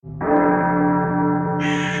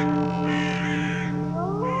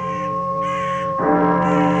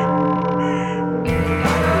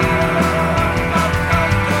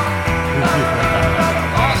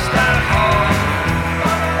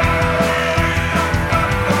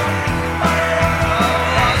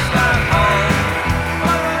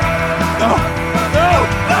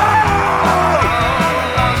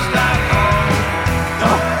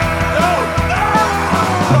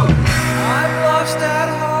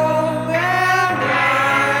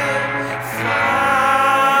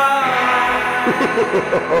Here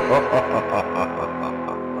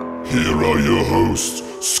are your hosts,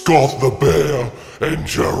 Scott the Bear and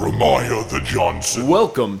Jeremiah the Johnson.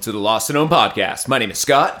 Welcome to the Lost and Known podcast. My name is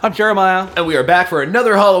Scott. I'm Jeremiah. And we are back for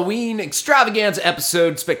another Halloween extravaganza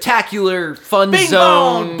episode. Spectacular, fun Bing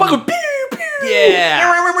zone. bong, pew, pew. Yeah.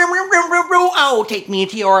 Oh, take me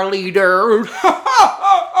to your leader.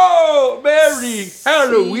 Oh, Merry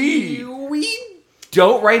Halloween. We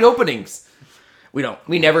don't write openings. We don't.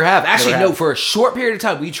 We never have. Actually, Never have. no, for a short period of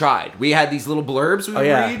time, we tried. We had these little blurbs we would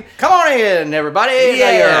read. Come on in, everybody.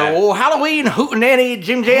 Yeah. Oh, Halloween hootenanny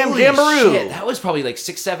Jim Jam Holy Jamboree. shit, that was probably like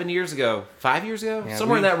 6-7 years ago. 5 years ago? Yeah,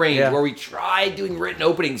 Somewhere in that range yeah. where we tried doing written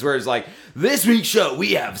openings where it's like, this week's show,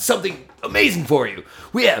 we have something amazing for you.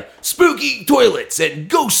 We have spooky toilets and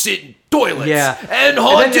ghosts in toilets. Yeah. And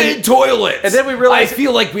haunted toilets. and then we realized- I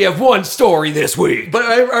feel like we have one story this week. But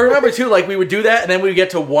I remember too, like we would do that, and then we would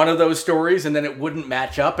get to one of those stories, and then it wouldn't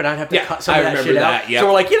match up, and I'd have to Yeah, cut some of I that remember shit that, out. yep. So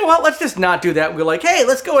we're like, you know what? Let's just not do that. We're like, hey,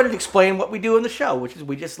 let's go ahead and explain what we do in the show, which is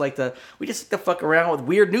we just like to fuck around with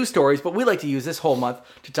weird news stories, but we like to use this whole month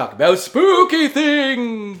to talk about spooky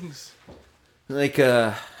things. Like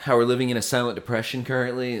how we're living in a silent depression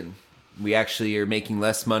currently, and we actually are making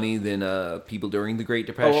less money than people during the Great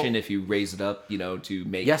Depression if you raise it up, to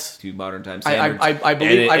make to modern time standards. I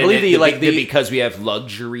believe because we have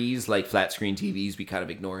luxuries like flat screen TVs, we kind of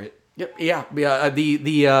ignore it. Yep,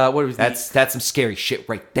 yeah. What was that's some scary shit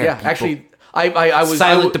right there. Yeah, people. actually, I was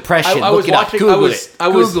silent depression. I was Look it up. watching. Google it.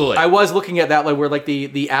 Google it. I was looking at that, like where like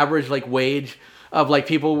the average like wage of like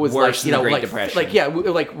people was Worse like than the Great like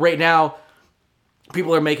Depression. like right now,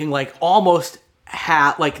 people are making like almost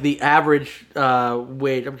half like the average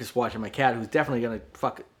wage. I'm just watching my cat, who's definitely gonna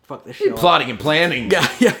fuck this shit. Plotting and planning.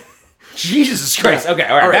 Yeah. Jesus Christ. Yeah. Okay,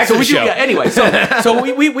 all right, back to the show. Anyway, so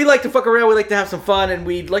we like to fuck around. We like to have some fun, and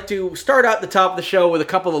we'd like to start out the top of the show with a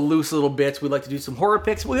couple of loose little bits. We'd like to do some horror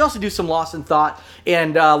picks. We also do some Lost in Thought.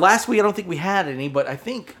 And last week, I don't think we had any, but I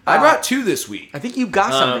think... I brought 2 this week. I think you've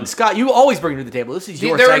got something. Scott, you always bring it to the table. This is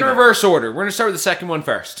your They're segment. in reverse order. We're going to start with the second one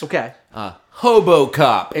first. Okay. Hobo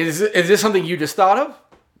Cop. Is this something you just thought of?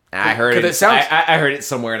 I heard it. I heard it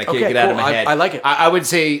somewhere, and I can't get it out of my head. I like it. I would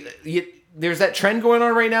say... There's that trend going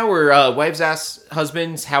on right now where wives ask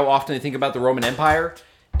husbands how often they think about the Roman Empire,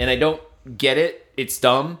 and I don't get it. It's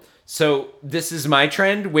dumb. So this is my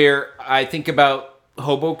trend where I think about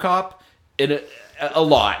Hobo Cop in a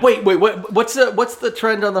lot. Wait. What's the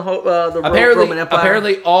trend on the Roman Empire?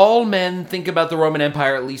 Apparently, all men think about the Roman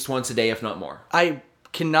Empire at least once a day, if not more. I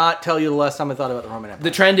cannot tell you the last time I thought about the Roman Empire.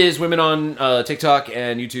 The trend is women on TikTok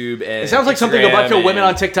and YouTube and it sounds like something a bunch of women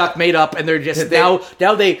on TikTok made up, and they're just what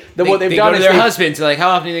they've done go to is their husband to like, how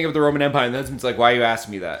often do you think of the Roman Empire? And the husband's like, why are you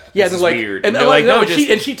asking me that? Yeah, this is like, weird. And they're like, no,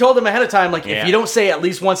 just... she told them ahead of time, like, if you don't say it at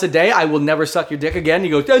least once a day, I will never suck your dick again. He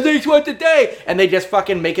goes, at least once a day, and they just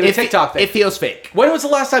fucking make it a TikTok thing. It feels fake. When was the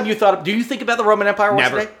last time you thought? Do you think about the Roman Empire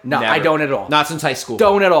once a day? No, never. I don't at all. Not since high school.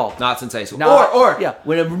 Don't at all. Not since high school. No, or yeah.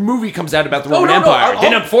 when a movie comes out about the Roman Empire,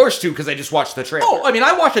 then I'm forced to because I just watched the trailer. Oh, I mean,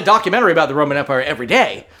 I watch a documentary about the Roman Empire every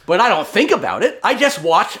day, but I don't think about it. I just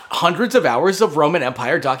watch hundreds of hours of Roman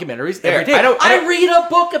Empire documentaries every day. I read a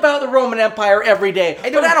book about the Roman Empire every day,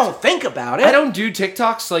 but I don't think about it. I don't do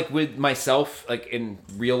TikToks like with myself, like in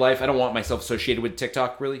real life. I don't want myself associated with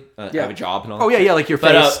TikTok, really. I have a job and all that. Oh, yeah, like your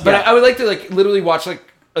face. But I would like to like literally watch like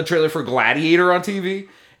a trailer for Gladiator on TV,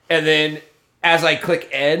 and then as I click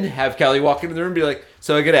end, have Kelly walk into the room and be like,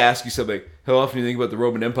 so I gotta ask you something. How often do you think about the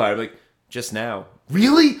Roman Empire? I'm like, just now.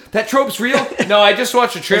 Really? That trope's real? No, I just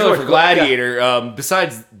watched a trailer for Gladiator. Yeah.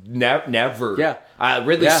 Besides, never. Yeah.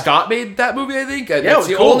 Ridley Scott made that movie, I think. That's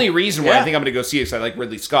the only reason why I think I'm going to go see it, because I like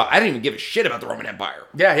Ridley Scott. I didn't even give a shit about the Roman Empire.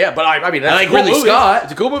 Yeah, but I mean, that's I like a cool Ridley movie. Scott.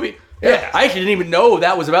 It's a cool movie. Yeah. I actually didn't even know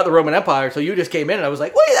that was about the Roman Empire, so you just came in and I was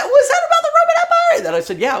like, wait, was that about the Roman Empire? And then I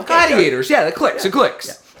said, yeah, okay. Gladiators, sure. Yeah, it clicks.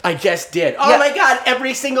 Yeah. I just did. Oh my God,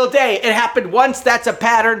 every single day. It happened once, that's a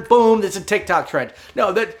pattern, boom, that's a TikTok trend.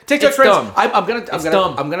 No, the TikTok trends,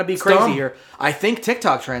 dumb. I'm gonna be crazy here. I think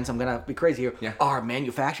TikTok trends, I'm gonna be crazy here, are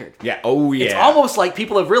manufactured. Yeah, oh yeah. It's almost like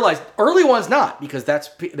people have realized, early ones not, because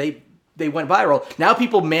they went viral. Now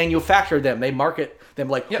people manufacture them, they market them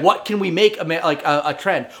like, what can we make a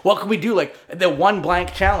trend? What can we do? Like the one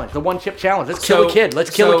blank challenge, the one chip challenge. Let's kill a kid. Let's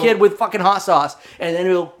kill a kid with fucking hot sauce, and then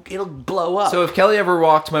it'll blow up. So if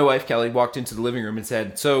my wife Kelly walked into the living room and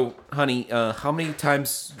said, so honey, how many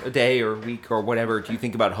times a day or a week or whatever do you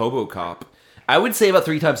think about Hobo Cop? I would say about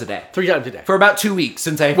 3 times a day. 3 times a day. For about 2 weeks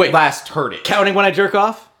since I last heard it. Counting when I jerk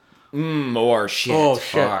off? More shit. Oh,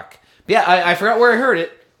 shit. Fuck. Yeah, I forgot where I heard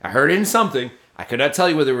it. I heard it in something. I could not tell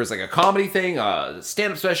you whether it was like a comedy thing, a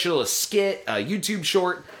stand-up special, a skit, a YouTube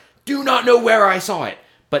short. Do not know where I saw it.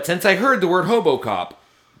 But since I heard the word Hobocop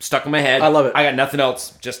stuck in my head, I love it. I got nothing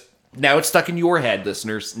else. Just now it's stuck in your head,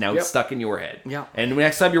 listeners. Now it's stuck in your head. Yeah. And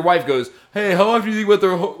next time your wife goes, "Hey, how often do you think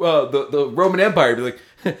about the Roman Empire?" Be like,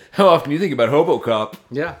 "How often do you think about Hobocop?"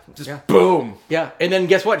 Yeah. Just boom. Yeah. And then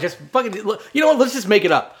guess what? Just fucking, you know what? Let's just make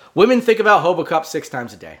it up. Women think about Hobocop 6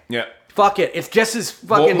 times a day. Yeah. Fuck it. It's just as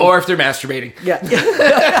fucking... More if they're masturbating. Yeah.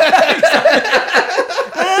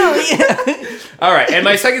 All right, and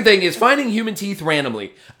my second thing is finding human teeth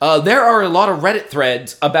randomly. There are a lot of Reddit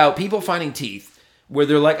threads about people finding teeth where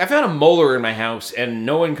they're like, I found a molar in my house, and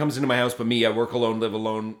no one comes into my house but me. I work alone, live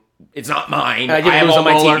alone. It's not mine. I have all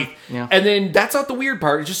my teeth. Yeah. And then that's not the weird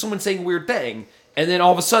part. It's just someone saying a weird thing. And then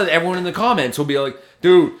all of a sudden, everyone in the comments will be like,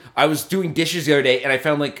 dude, I was doing dishes the other day, and I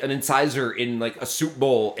found, like, an incisor in, like, a soup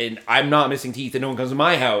bowl, and I'm not missing teeth, and no one comes to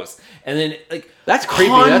my house. And then, like... That's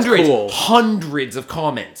creepy. That's cool. Hundreds of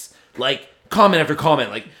comments. Like, comment after comment.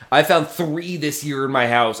 Like, I found 3 this year in my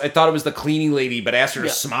house. I thought it was the cleaning lady, but I asked her to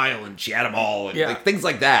smile, and she had them all. And, like, things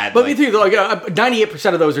like that. But me too. Like,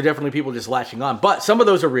 98% of those are definitely people just latching on. But some of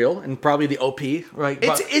those are real, and probably the OP, right?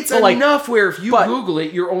 It's enough where if you Google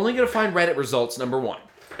it, you're only going to find Reddit results, number 1.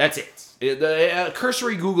 That's it. The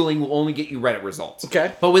cursory Googling will only get you Reddit results.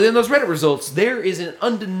 Okay. But within those Reddit results, there is an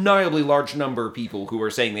undeniably large number of people who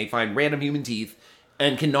are saying they find random human teeth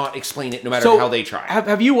and cannot explain it no matter how they try.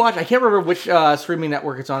 Have you watched... I can't remember which streaming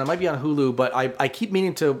network it's on. It might be on Hulu, but I keep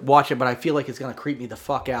meaning to watch it, but I feel like it's going to creep me the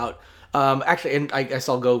fuck out. Actually, and I guess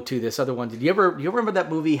I'll go to this other one. Do you ever remember that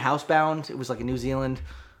movie, Housebound? It was like a New Zealand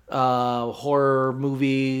horror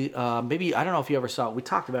movie. Maybe, I don't know if you ever saw it. We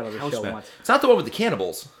talked about it on the show once. It's not the one with the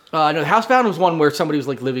cannibals. No, Housebound was one where somebody was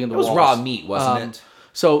like living in the walls. It was raw meat, wasn't it?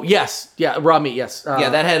 So, yes. Yeah, raw meat, yes. Yeah,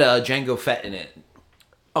 that had Django Fett in it.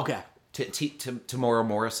 Okay. Tamora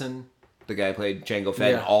Morrison, the guy who played Jango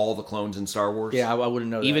Fett in all the clones in Star Wars. Yeah, I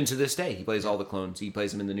wouldn't know that. Even to this day, he plays all the clones. He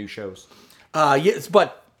plays them in the new shows. Yes,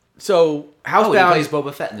 but... So, Housebound... he plays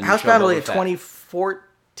Boba Fett in the new show. Housebound was like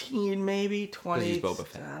 2014, maybe? 20... He's Boba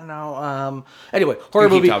Fett. I don't know. Anyway, horror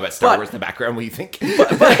movie. movie. Talk about Star Wars in the background. What do you think?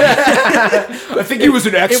 I think he was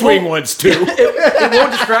an X-Wing once, too. It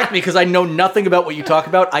won't distract me because I know nothing about what you talk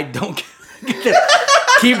about. I don't get it.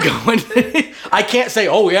 Keep going. I can't say,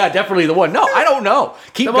 oh yeah, definitely the one. No, I don't know.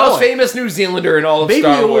 Keep going. The most famous New Zealander in all of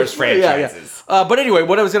Star Wars franchises. Yeah. But anyway,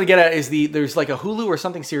 what I was going to get at is there's like a Hulu or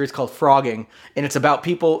something series called Frogging, and it's about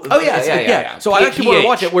people. Oh yeah. So I actually want to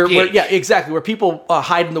watch it. Where exactly, where people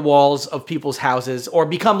hide in the walls of people's houses or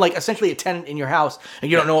become like essentially a tenant in your house,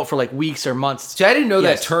 and you don't know it for like weeks or months. See, I didn't know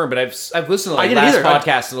that term, but I've listened to like last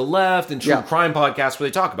podcast to the left and true crime podcasts where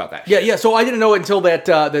they talk about that. Yeah. So I didn't know it until that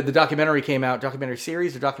the documentary came out, documentary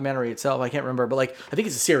series or documentary itself. I can't remember, but like I think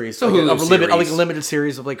it's a series, so like a limited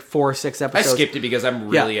series of like 4 or 6 episodes. I skipped it because I'm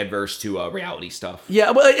really adverse to reality stuff.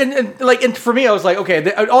 Yeah, well, and for me, I was like,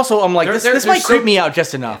 okay. Also, I'm like, this might creep me out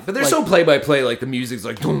just enough. But they're so play by play, like the music's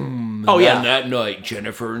like, boom. Oh yeah. And that night,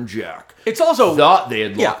 Jennifer and Jack. It's also thought they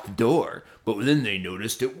had locked the door, but then they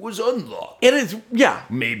noticed it was unlocked. It is, yeah.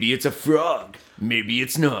 Maybe it's a frog. Maybe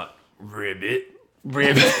it's not. Ribbit.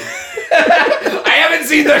 I haven't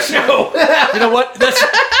seen the show. You know what? That's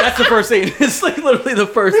the first scene. It's like literally the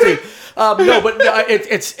first scene. No, but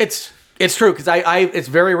it's true because I it's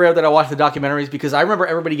very rare that I watch the documentaries because I remember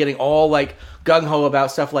everybody getting all like gung ho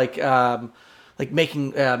about stuff like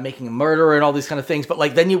making a murder and all these kind of things. But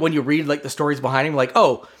like then when you read like the stories behind him, like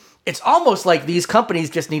it's almost like these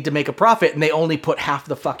companies just need to make a profit and they only put half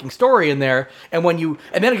the fucking story in there. And then you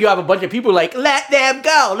have a bunch of people like, let them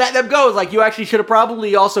go. It's like, you actually should have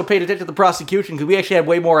probably also paid attention to the prosecution because we actually had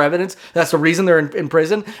way more evidence. That's the reason they're in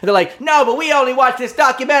prison. And they're like, no, but we only watched this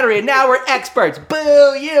documentary and now we're experts.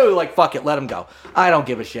 Boo you. Like, fuck it. Let them go. I don't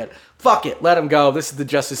give a shit. Fuck it. Let them go. This is the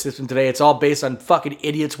justice system today. It's all based on fucking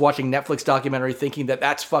idiots watching Netflix documentary thinking that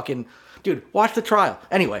that's fucking... Dude, watch the trial.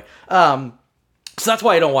 Anyway, so that's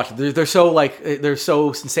why I don't watch it. They're so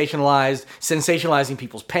sensationalizing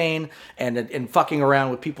people's pain and fucking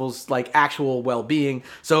around with people's like actual well-being.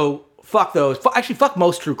 So fuck those. Actually, fuck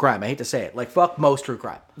most true crime. I hate to say it. Like fuck most true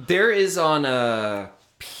crime. There is on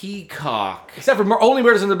Peacock, except for Only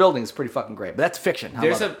Murders in the Building is pretty fucking great, but that's fiction.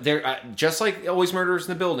 Just like Always Murders in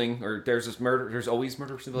the Building, or there's Always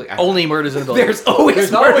Murders in the Building. Only Murders in the Building. There's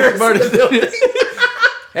always murders in the building.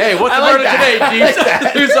 Hey, what's the murder today,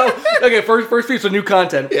 Jeeves? Okay, first piece of new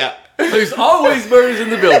content. Yeah. There's always murders in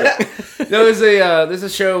the building. There's a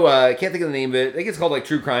show, I can't think of the name of it. I think it's called like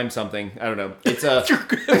True Crime something. I don't know. It's I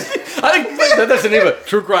think that's the name of it.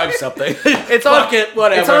 True Crime something. It's on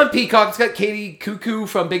whatever. It's on Peacock. It's got Katie Cuckoo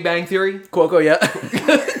from Big Bang Theory. Cuoco, yeah.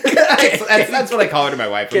 That's what I call her to my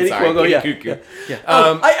wife. Katie Cuoco, yeah. Cuckoo. Yeah.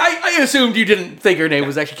 I assumed you didn't think her name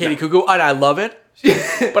was actually Katie Cuckoo, and I love it.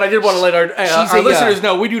 But I did want to let our listeners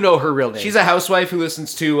know we do know her real name. She's a housewife who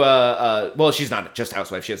listens to, well, she's not just a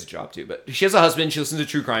housewife. She has a job too, but she has a husband. She listens to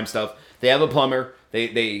true crime stuff. They have a plumber.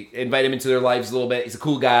 They invite him into their lives a little bit. He's a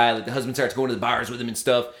cool guy. Like the husband starts going to the bars with him and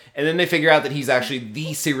stuff. And then they figure out that he's actually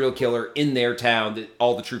the serial killer in their town that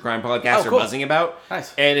all the true crime podcasts are buzzing about.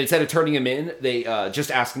 Nice. And instead of turning him in, they just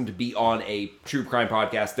ask him to be on a true crime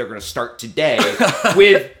podcast. They're going to start today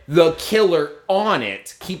with the killer on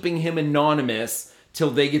it, keeping him anonymous till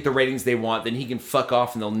they get the ratings they want. Then he can fuck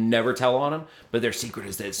off and they'll never tell on him. But their secret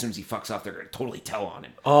is that as soon as he fucks off, they're going to totally tell on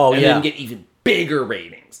him. Oh, and yeah. then get even bigger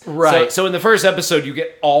ratings. Right. So in the first episode, you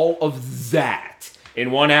get all of that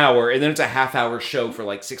in 1 hour, and then it's a half-hour show for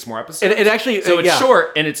like 6 more episodes. It actually, so it's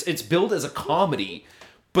short, and it's billed as a comedy,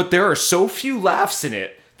 but there are so few laughs in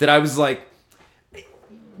it that I was like,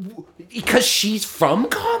 because she's from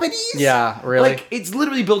comedies? Yeah, really? Like, it's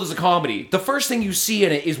literally billed as a comedy. The first thing you see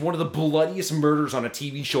in it is one of the bloodiest murders on a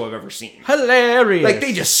TV show I've ever seen. Hilarious. Like,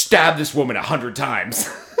 they just stabbed this woman 100 times.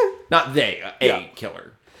 Not they, a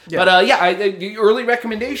killer. Yeah. But the early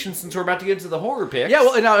recommendations, since we're about to get into the horror picks. Yeah,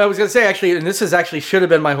 well, and I was going to say, actually, and this is actually should have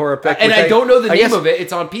been my horror pick. And I don't know the name of it.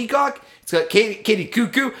 It's on Peacock. It's got Katie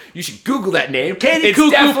Cuckoo. You should Google that name. Katie Cuckoo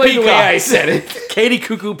definitely Peacock. the way I said it. Katie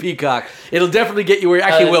Cuckoo Peacock. It'll definitely get you where,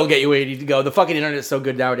 will get you where you need to go. The fucking internet is so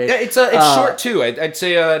good nowadays. Yeah, it's short too. I'd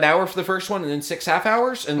say an hour for the first one, and then 6 half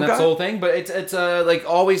hours, and that's the whole thing. But it's like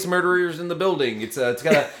always murderers in the building. It's got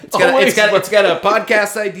a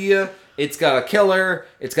podcast idea. It's got a killer.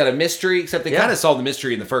 It's got a mystery. Except they kind of solved the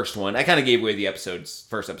mystery in the first one. I kind of gave away the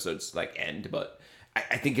first episode's like end, but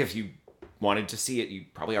I think if you wanted to see it, you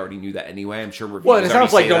probably already knew that anyway. I'm sure. Well, it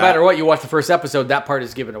sounds like no matter what you watch the first episode, that part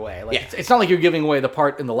is given away. Like it's not like you're giving away the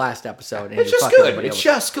part in the last episode. It's just good. It's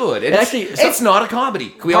just good. It's not a comedy.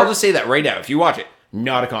 Can we all just say that right now? If you watch it,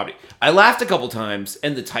 not a comedy. I laughed a couple times,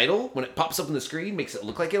 and the title, when it pops up on the screen, makes it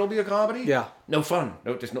look like it'll be a comedy. Yeah. No fun.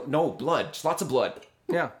 No, there's no blood. Just lots of blood.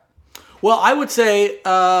 Yeah. Well, I would say,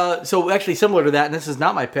 so actually similar to that, and this is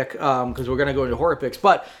not my pick, because we're going to go into horror picks,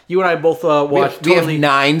 but you and I both watched... We have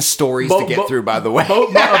 9 stories to get through, by the way.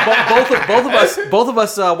 Both of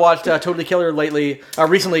us watched Totally Killer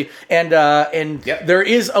recently, and there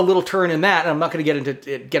is a little turn in that, and I'm not going to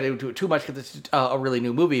get into it too much because it's a really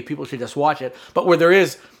new movie. People should just watch it. But where there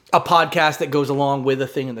is a podcast that goes along with a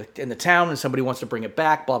thing in the town, and somebody wants to bring it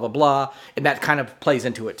back, blah blah blah, and that kind of plays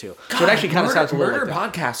into it too. So it actually kind of sounds a little like that.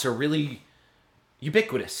 Murder podcasts are really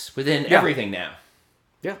ubiquitous within everything now.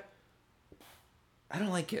 Yeah, I don't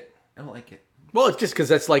like it. Well, it's just because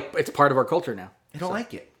that's like it's part of our culture now. I don't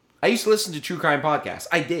like it. I used to listen to true crime podcasts.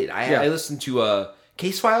 I did. I listened to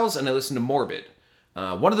Case Files and I listened to Morbid.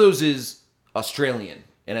 One of those is Australian,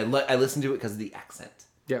 and I listened to it because of the accent.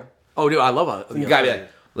 Yeah. Oh, dude, I love it. You gotta be like,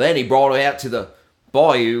 then he brought her out to the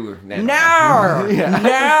bayou. No!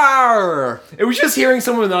 It was just hearing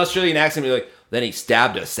someone with an Australian accent be like, then he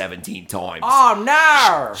stabbed her 17 times. Oh,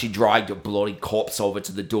 no! She dragged a bloody corpse over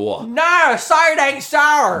to the door. No, so it ain't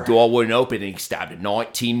so. The door wouldn't open and he stabbed her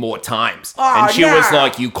 19 more times. Oh, and she was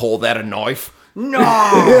like, you call that a knife? No.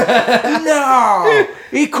 No.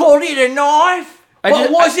 He called it a knife?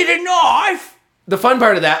 Was it a knife? The fun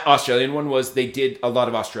part of that Australian one was they did a lot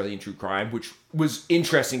of Australian true crime, which was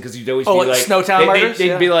interesting because you'd always be like Snowtown Murders?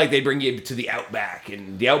 They'd be like they'd bring you to the outback,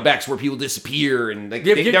 and the outback's where people disappear, and like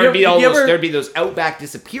there'd be those outback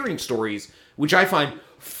disappearing stories, which I find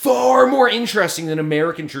far more interesting than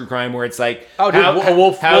American true crime, where it's like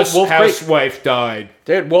housewife died.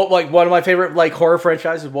 Dude, like one of my favorite like horror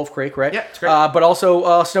franchises, Wolf Creek, right? Yeah, it's great. But also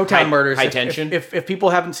Snowtown Murders. High Tension. If people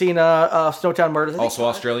haven't seen Snowtown Murders, also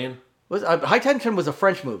Australian. High Tension was a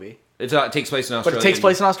French movie. It takes place in Australia. But it takes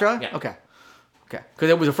place in Australia? Yeah. Okay. Because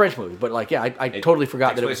it was a French movie. But, like, yeah, I totally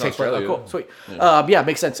forgot that it was takes place. Oh, cool. Sweet. Yeah,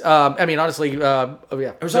 makes sense. I mean, honestly, yeah.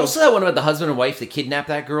 There was also that one about the husband and wife that kidnapped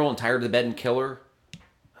that girl and tied her to the bed and kill her.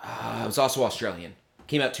 It was also Australian.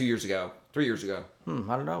 Came out 3 years ago. I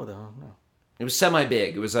don't know, though. No. It was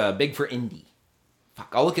semi-big. It was big for indie.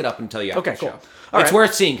 Fuck, I'll look it up and tell you after the show. It's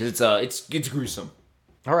worth seeing because it's gruesome.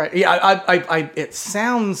 All right. Yeah, I it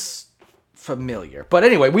sounds familiar. But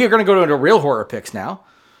anyway, we are going to go into real horror picks now,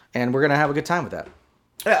 and we're going to have a good time with that.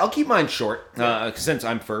 Yeah, I'll keep mine short since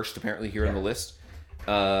I'm first apparently here on the list.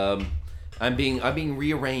 I'm being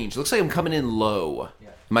rearranged. Looks like I'm coming in low. Yeah.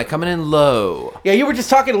 Am I coming in low? Yeah, you were just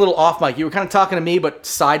talking a little off mic. You were kind of talking to me, but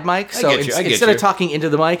side mic. So instead of talking into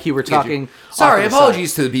the mic, you were talking. Sorry,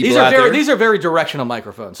 apologies to the people out there. These are very directional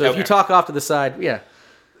microphones. So if you talk off to the side,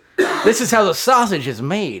 this is how the sausage is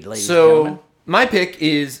made, ladies and gentlemen. My pick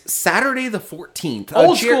is Saturday the 14th.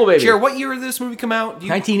 Old school, baby. Jared, what year did this movie come out?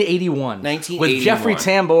 1981. 1981. With Jeffrey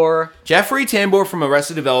Tambor. Jeffrey Tambor from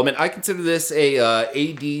Arrested Development. I consider this a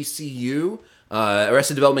ADCU,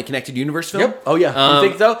 Arrested Development Connected Universe film. Yep. Oh, yeah. You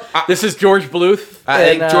think so? This is George Bluth. I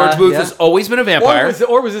think George Bluth has always been a vampire.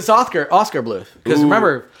 Or was this Oscar Bluth? Because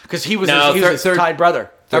remember, because he was his Tide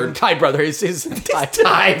brother. Tide brother. His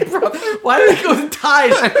Tide brother. Why did I go with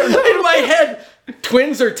Tide? In my head,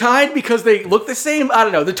 twins are tied because they look the same. I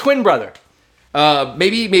don't know. The twin brother.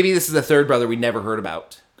 Maybe this is the third brother we never heard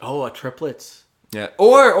about. Oh, triplets. Yeah.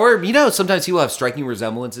 Or sometimes people have striking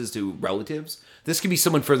resemblances to relatives. This could be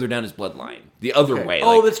someone further down his bloodline. The other way.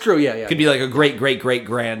 Oh, that's true. Yeah. Could be like a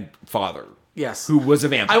great-great-great-grandfather. Yes. Who was a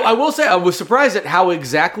vampire. I will say, I was surprised at how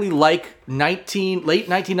exactly like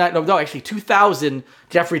 2000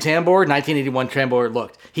 Jeffrey Tambor, 1981 Tambor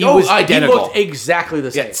looked. He was identical. He looked exactly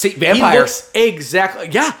the same. Yeah, see, vampire. He looks exactly.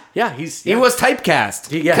 Yeah. He was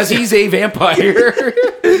typecast Yeah. because he's a vampire.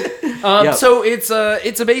 So it's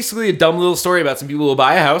basically a dumb little story about some people who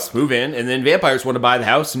buy a house, move in, and then vampires want to buy the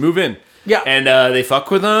house and move in. Yeah, and they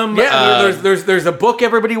fuck with them. Yeah, there's a book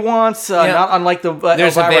everybody wants. Not unlike the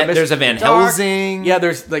there's a Van Helsing. Yeah,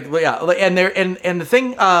 there's and the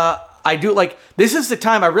thing I do like. This is the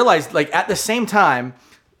time I realized at the same time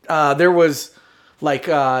there was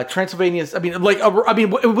Transylvania.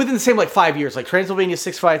 Within the same 5 years, Transylvania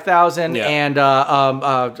 65000 and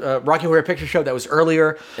Rocky Horror Picture Show that was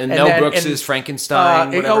earlier, and Mel Brooks's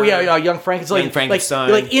Frankenstein. Young Frankenstein. Young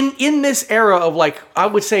Frankenstein. In this era of I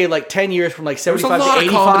would say 10 years from 75 to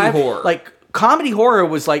 85. Comedy horror. Comedy horror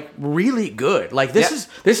was really good. This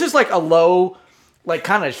is a low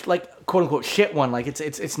kind of quote unquote shit one.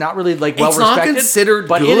 It's not really well respected. It's not considered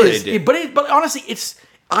but good. It is. But honestly, it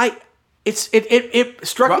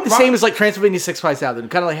struck me the same as Transylvania 65000.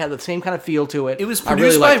 Kind of had the same kind of feel to it. It was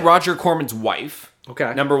produced by Roger Corman's wife.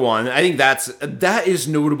 Okay. Number one, I think that is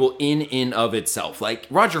notable in of itself.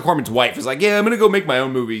 Roger Corman's wife is I'm gonna go make my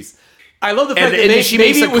own movies. I love the fact that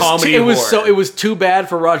maybe it was too bad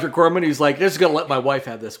for Roger Corman. He's just gonna let my wife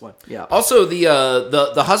have this one. Yeah. Also,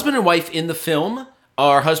 the husband and wife in the film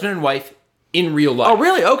are husband and wife in real life. Oh,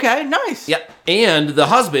 really? Okay, nice. Yeah, and the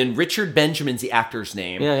husband, Richard Benjamin's the actor's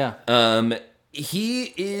name. Yeah.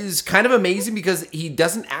 He is kind of amazing because he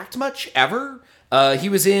doesn't act much ever. He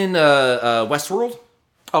was in Westworld.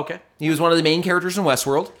 Okay. He was one of the main characters in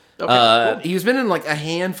Westworld. Okay. Cool. He's been in a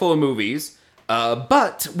handful of movies.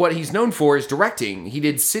 But what he's known for is directing. He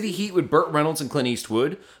did City Heat with Burt Reynolds and Clint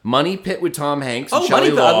Eastwood, Money Pit with Tom Hanks and Shelley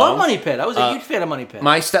Long. I love Money Pit. I was a huge fan of Money Pit.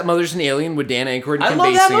 My Stepmother's an Alien with Dan Aykroyd and I Kim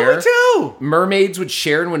love Basinger. that movie too. Mermaids with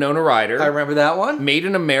Cher and Winona Ryder. I remember that one. Made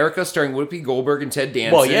in America starring Whoopi Goldberg and Ted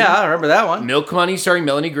Danson. Well, yeah, I remember that one. Milk Money starring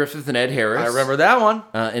Melanie Griffith and Ed Harris. I remember that one.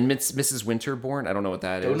 And Mrs. Winterborn. I don't know what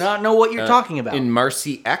that is. Do not know what you're talking about. In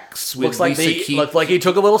Marcy X with Lisa Kudrow. Looks like he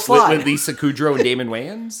took a little slide. With Lisa Kudrow and Damon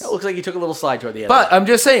Wayans. It looks like he took a little slide toward the end. But I'm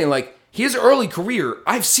just saying, his early career,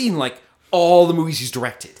 I've seen all the movies he's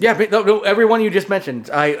directed. Yeah, but no, every one you just mentioned.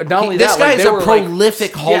 This guy is a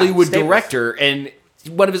prolific Hollywood director, and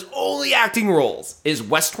one of his only acting roles is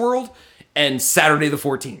Westworld and Saturday the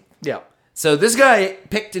 14th. Yeah. So this guy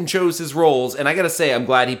picked and chose his roles, and I gotta say, I'm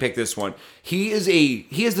glad he picked this one. He is the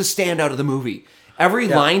standout of the movie. Every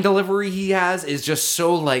line delivery he has is just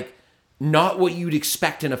so not what you'd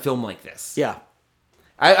expect in a film like this. Yeah.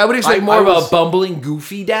 I would expect more of a bumbling,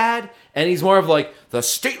 goofy dad, and he's more of the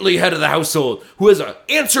stately head of the household who has an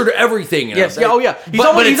answer to everything. Yes. Yeah. Oh, yeah. He's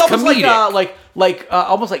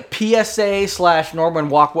almost like PSA / Norman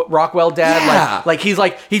Rockwell dad.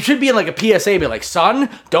 Yeah. He should be in a PSA, be son,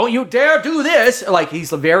 don't you dare do this.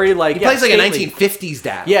 He's very he plays stately. A 1950s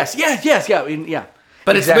dad. Yes. Yeah.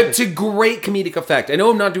 But it's to great comedic effect. I know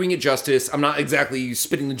I'm not doing it justice. I'm not exactly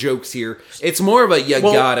spitting the jokes here. It's more of a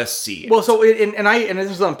gotta see it. Well, so and this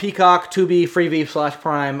is on Peacock, Tubi, Freevee /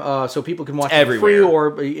 Prime, so people can watch everywhere. it free,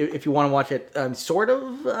 or if you want to watch it sort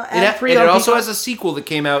of ad free. It also has a sequel that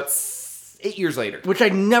came out 8 years later, which I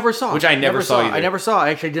never saw. I never saw. I never saw. I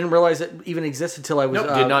actually didn't realize it even existed until I was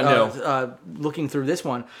did not know. Looking through this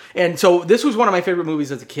one. And so this was one of my favorite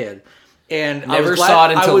movies as a kid. And never saw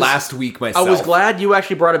it until last week myself. I was glad you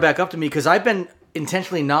actually brought it back up to me because I've been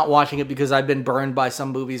intentionally not watching it because I've been burned by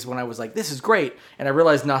some movies when I was this is great. And I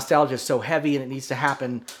realized nostalgia is so heavy and it needs to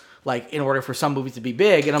happen in order for some movies to be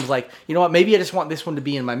big. And I was like, you know what, maybe I just want this one to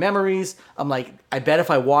be in my memories. I'm I bet if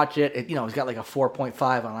I watch it, it's got a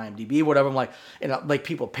 4.5 on IMDb, whatever. I'm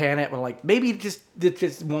people pan it. I'm maybe it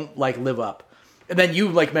just won't live up. And then you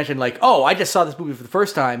mentioned oh, I just saw this movie for the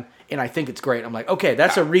first time and I think it's great. I'm okay,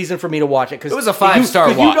 that's a reason for me to watch it because it was a 5-star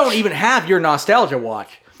watch. You don't even have your nostalgia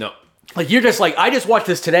watch. No. Like you're just like, I just watched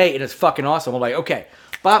this today and it's fucking awesome. I'm like, okay.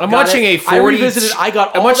 Bob, I'm watching a 40. I revisited. I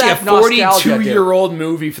got all that I'm watching a 42-year-old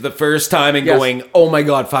movie for the first time and going, "Oh my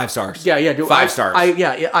god, 5 stars!" Yeah, dude, 5 stars.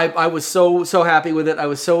 I was so happy with it. I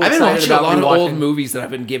was so. I've been excited watching about a lot of old movies that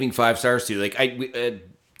I've been giving 5 stars to. Like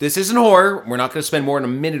this isn't horror. We're not going to spend more than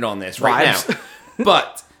a minute on this right now.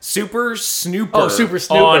 But Super Snooper,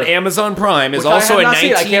 on Amazon Prime is also a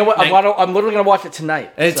 19. I'm literally going to watch it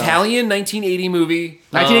tonight. An Italian 1980 movie.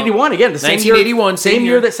 1981 again. The same 1981, same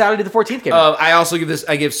year that Saturday the 14th came out.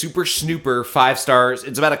 I give Super Snooper 5 stars.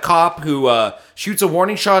 It's about a cop who shoots a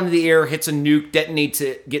warning shot into the air, hits a nuke, detonates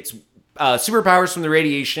it, gets superpowers from the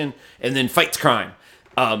radiation, and then fights crime.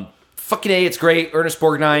 Fucking A, it's great. Ernest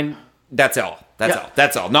Borgnine. That's all.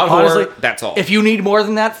 That's all. Not honestly, horror. That's all. If you need more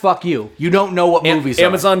than that, fuck you. You don't know what movies are.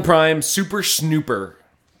 Amazon Prime, Super Snooper.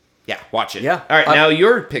 Yeah, watch it. Yeah. All right, now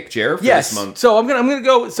your pick, Jer, for this month. So I'm gonna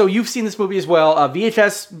go. So you've seen this movie as well.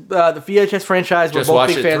 VHS, the VHS franchise. Just we're both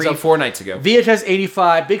watched big it fans 3-4 nights ago. VHS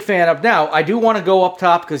 85, big fan of. Now I do want to go up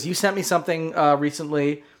top because you sent me something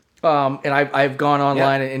recently. And I've gone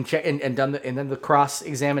online and done the cross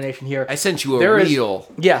examination here. I sent you a reel.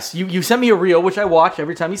 Yes, you sent me a reel, which I watch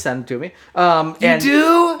every time you send it to me. You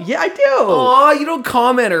do? Yeah, I do. Oh, you don't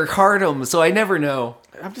comment or heart them, so I never know.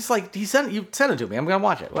 I'm just like, you sent it to me. I'm gonna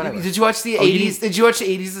watch it. Whatever. Did you watch the 80s? Did you watch the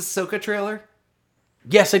 80s Ahsoka trailer?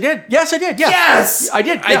 Yes, I did. Yeah. Yes, I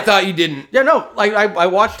did. I thought you didn't. Yeah, no. I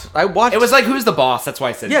watched. It was like, who's the boss? That's why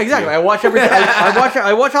I said. Yeah, exactly. I watch everything.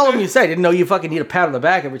 I watch all of them you say. I didn't know you fucking need a pat on the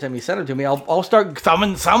back every time you send them to me. I'll start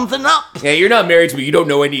thumbing something up. Yeah, you're not married to me. You don't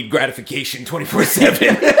know I need gratification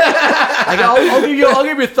 24/7. I'll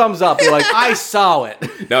give you a thumbs up. You're like, I saw it.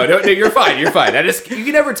 No, you're fine. You're fine. You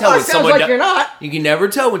can never tell when someone. Sounds like you're not. You can never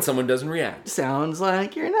tell when someone doesn't react. Sounds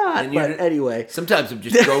like you're not. But anyway, sometimes I'm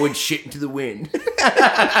just throwing shit into the wind.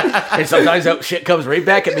 And sometimes that shit comes right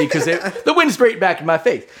back at me because the wind's straight back in my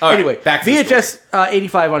face. Right, anyway, back to VHS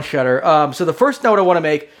 85 on Shudder. So the first note I want to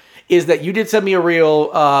make is that you did send me a reel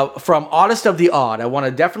from Oddest of the Odd. I want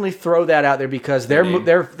to definitely throw that out there because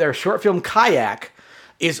their short film Kayak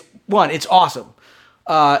is it's awesome.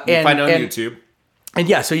 And find it on YouTube. And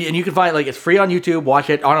yeah, you can find it's free on YouTube. Watch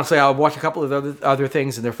it. Honestly, I'll watch a couple of other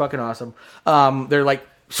things, and they're fucking awesome. They're like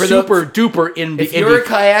super duper indie. If you're a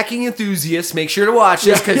kayaking enthusiast, make sure to watch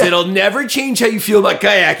this because it'll never change how you feel about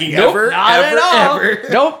kayaking ever.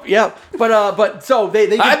 Nope. Yeah. But so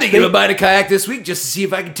they I'm thinking about buying a kayak this week just to see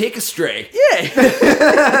if I can take a stray.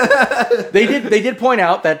 Yeah. They did point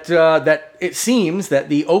out that that it seems that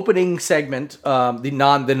the opening segment, the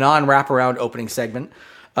non wraparound opening segment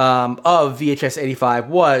of VHS 85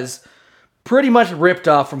 was pretty much ripped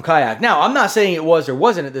off from Kayak. Now, I'm not saying it was or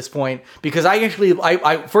wasn't at this point, because I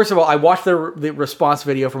first of all, I watched the response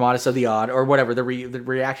video from Odyssey of the Odd, or whatever, the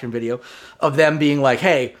reaction video of them being like,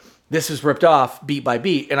 hey, this is ripped off beat by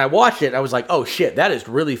beat. And I watched it, and I was like, oh shit, that is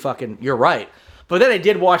really fucking, you're right. But then I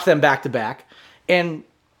did watch them back to back, and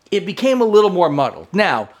it became a little more muddled.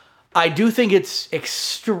 Now, I do think it's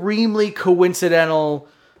extremely coincidental,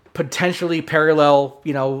 potentially parallel,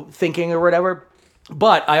 thinking or whatever.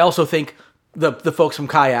 But I also think the folks from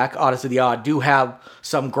Kayak, Odyssey of the Odd, do have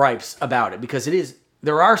some gripes about it, because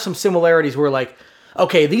there are some similarities where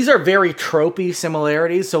okay, these are very tropey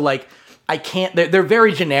similarities, so I can't, they're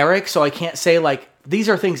very generic, so I can't say these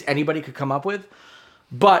are things anybody could come up with,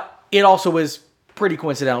 but it also is pretty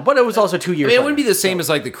coincidental. But it was also 2 years. It wouldn't be the same as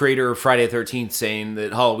the creator of Friday the 13th saying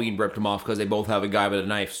that Halloween ripped him off because they both have a guy with a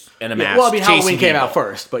knife and a mask. Well, I mean, Halloween came out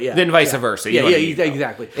first, but yeah. Then vice versa.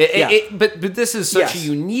 Exactly. But this is such a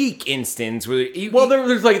unique instance where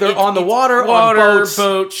there's they're on the water, on boats,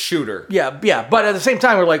 boat, shooter. Yeah. But at the same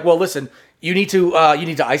time, we're like, well, listen, you need to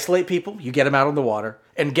isolate people. You get them out on the water.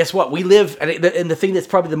 And guess what? We live, and the thing that's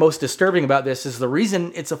probably the most disturbing about this is the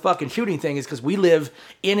reason it's a fucking shooting thing is because we live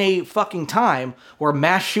in a fucking time where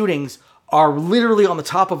mass shootings are literally on the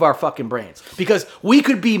top of our fucking brains. Because we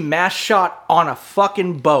could be mass shot on a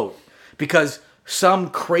fucking boat because some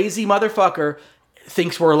crazy motherfucker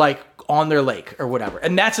thinks we're on their lake or whatever.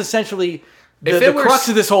 And that's essentially the crux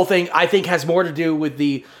of this whole thing. I think has more to do with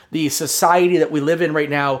the society that we live in right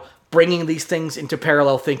now, bringing these things into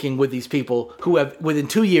parallel thinking with these people who have, within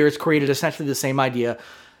 2 years, created essentially the same idea.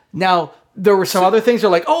 Now, there were some other things. They're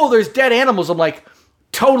like, oh, there's dead animals. I'm like,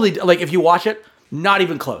 totally, if you watch it, not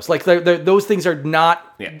even close. Those things are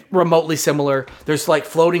not remotely similar. There's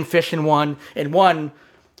floating fish in one. And one,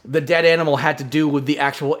 the dead animal had to do with the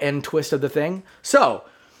actual end twist of the thing. So,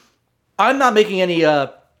 I'm not making any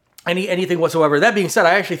anything whatsoever. That being said,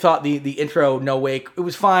 I actually thought the intro No Wake, it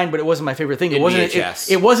was fine, but it wasn't my favorite thing. It wasn't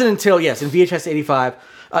VHS. It wasn't until in VHS 85.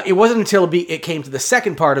 It wasn't until it came to the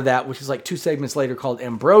second part of that, which is like 2 segments later, called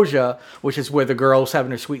Ambrosia, which is where the girl's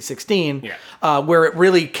having her Sweet 16, where it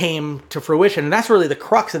really came to fruition. And that's really the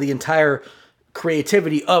crux of the entire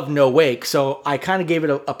creativity of No Wake. So I kind of gave it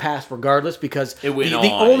a pass regardless, because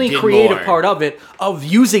the only creative part of it, of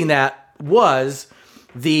using that, was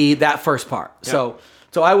that first part. Yep.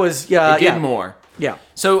 So I was more. Yeah.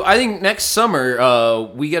 So I think next summer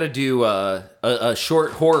we got to do a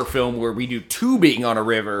short horror film where we do tubing on a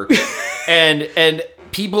river, and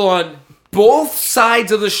people on both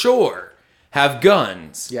sides of the shore have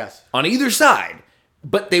guns. Yes. On either side,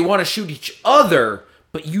 but they want to shoot each other.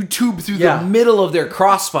 But you tube through the middle of their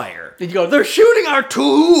crossfire. And you go, they're shooting our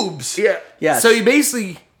tubes. Yeah. Yes. So you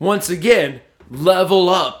basically, once again, level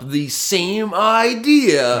up the same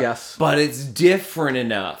idea, yes, but it's different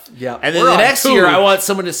enough. Yeah. And then the next year, I want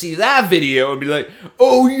someone to see that video and be like,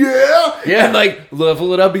 "Oh yeah," and like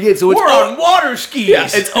level it up again. So we're on water skis. Yeah,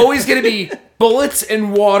 it's always going to be bullets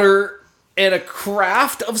and water and a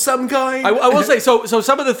craft of some kind. I will say, so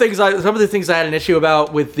some of the things I had an issue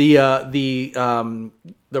about with the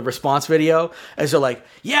response video, as they're like,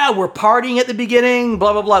 "Yeah, we're partying at the beginning,"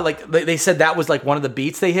 blah blah blah. Like they said that was like one of the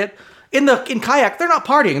beats they hit. In Kayak, they're not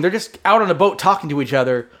partying. They're just out on a boat talking to each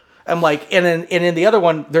other. I'm like, and in the other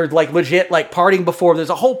one, they're like legit like partying before. There's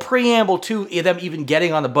a whole preamble to them even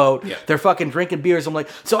getting on the boat. Yeah. They're fucking drinking beers. I'm like,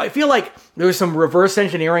 so I feel like there was some reverse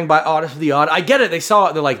engineering by Artists of the Odd. I get it. They saw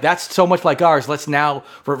it. They're like, that's so much like ours. Let's now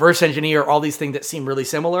reverse engineer all these things that seem really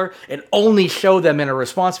similar and only show them in a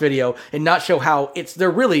response video and not show how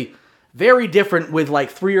they're really very different, with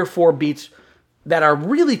like 3 or 4 beats that are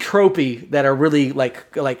really tropey, that are really like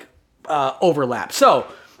overlap. So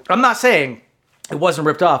I'm not saying it wasn't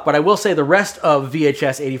ripped off, but I will say the rest of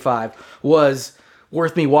VHS 85 was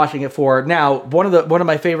worth me watching it for. Now, one of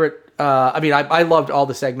my favorite, I loved all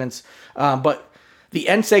the segments, but the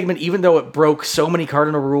end segment, even though it broke so many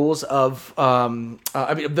cardinal rules of,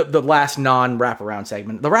 the last non-wraparound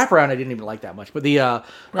segment. The wraparound I didn't even like that much, but the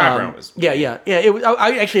wraparound was It was.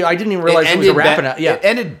 I didn't even realize it was a wraparound. It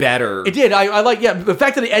ended better. It did. I like the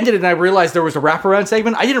fact that it ended and I realized there was a wraparound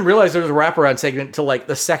segment. I didn't realize there was a wraparound segment until like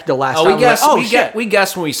the second to last. We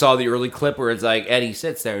guessed when we saw the early clip where it's like Eddie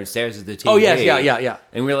sits there and stares at the TV. Oh yes, yeah.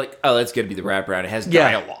 And we were like, oh, that's gonna be the wraparound. It has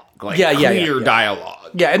dialogue. Clear dialogue.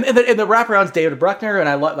 Yeah, and the wraparound's David Bruckner, and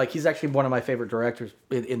I love he's actually one of my favorite directors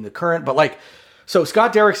in the current. But so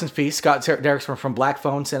Scott Derrickson's piece, Scott Derrickson from Black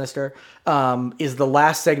Phone, Sinister, is the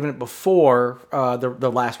last segment before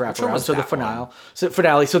the last wraparound. So the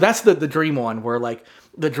finale. So that's the dream one where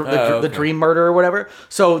the dream murder or whatever.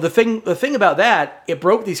 So the thing about that, it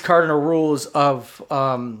broke these cardinal rules of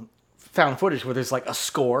found footage where there's like a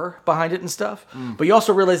score behind it and stuff. But you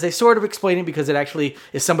also realize they sort of explain it because it actually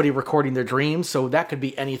is somebody recording their dreams. So that could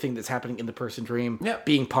be anything that's happening in the person dream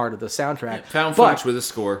being part of the soundtrack. Yeah, found footage with a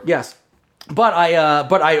score. Yes. But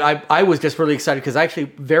I was just really excited because I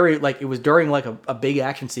actually it was during like a big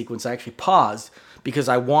action sequence. I actually paused because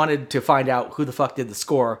I wanted to find out who the fuck did the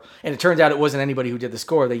score. And it turns out it wasn't anybody who did the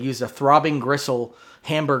score. They used a Throbbing Gristle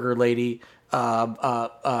Hamburger Lady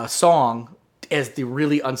song as the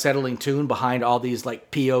really unsettling tune behind all these like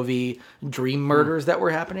POV dream murders that were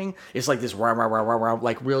happening. It's like this rah, rah, rah, rah, rah,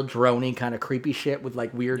 like real droning kind of creepy shit with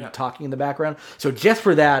like weird talking in the background. So just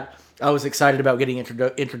for that, I was excited about getting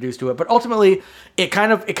introduced to it. But ultimately, it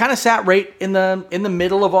kind of sat right in the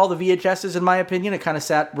middle of all the VHSs, in my opinion. It kind of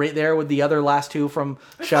sat right there with the other last two from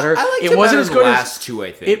Shudder. It wasn't as good as last two.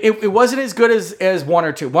 I think it wasn't as good as 1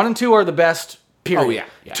 or 2. 1 and 2 are the best. Period. Oh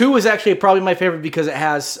yeah. 2 is actually probably my favorite because it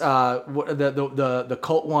has the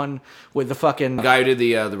cult one with the fucking guy who did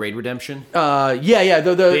the Raid Redemption. The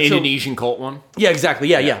Indonesian cult one. Yeah, exactly.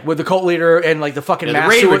 Yeah, with the cult leader and like the fucking mass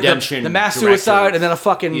Raid Redemption, the mass suicide, and then a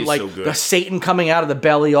fucking like so the Satan coming out of the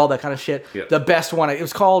belly, all that kind of shit. Yeah. The best one. It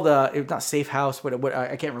was called it was not Safe House, but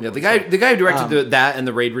I can't remember. Yeah, the guy who directed that and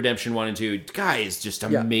the Raid Redemption 1 and 2. Guy is just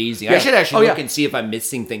amazing. Yeah. I should actually look and see if I'm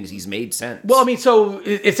missing things he's made since. Well, I mean, so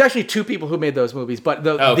it's actually 2 people who made those movies, but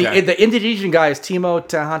the Indonesian guy is Timo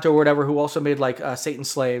Tahanto or whatever, who also made like Satan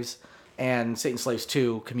Slaves and Satan Slaves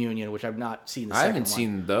 2 Communion, which I've not seen. I haven't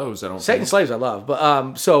seen those. I don't. Satan Slaves I love,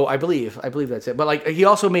 but so I believe that's it. But like he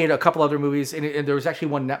also made a couple other movies, and there was actually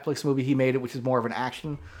one Netflix movie he made, which is more of an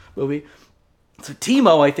action movie. So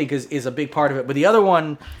Timo, I think, is a big part of it, but the other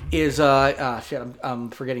one is I'm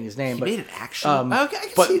forgetting his name. He but made an action. Okay, I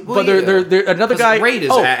can see. But they're another guy. Raid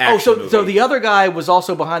is so the other guy was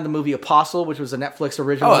also behind the movie Apostle, which was a Netflix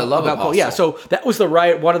original. Oh, I love Apostle. Yeah, so that was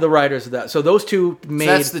one of the writers of that. So those two made.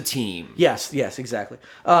 So that's the team. Yes, exactly.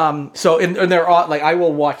 So and they're all like I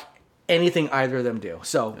will watch anything either of them do.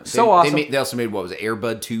 So awesome. They also made, what was it, Air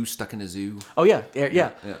Bud 2 Stuck in a Zoo? Oh yeah.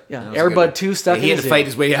 Air Bud 2 Stuck in a Zoo. He had to fight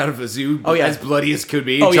his way out of a zoo. Oh yeah, as bloody as could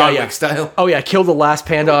be. John Wick style. Oh yeah, kill the last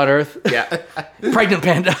panda on Earth. Yeah, pregnant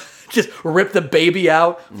panda. Just rip the baby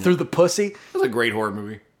out through the pussy. It was a great horror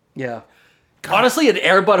movie. Yeah. God. Honestly, an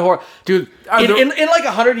Air Bud horror, dude. In like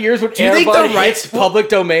 100 years, when Air Bud hits public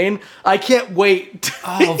domain, I can't wait.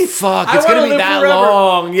 Oh fuck! It's gonna be that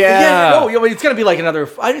long. Yeah. No, it's gonna be like another.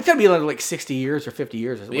 It's gonna be like 60 years or 50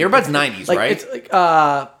 years. Or something. Air Bud's 90s, like, right? It's like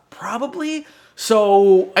probably.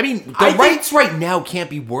 So I mean, the rights right now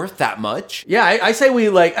can't be worth that much. Yeah, I say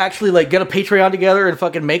we actually get a Patreon together and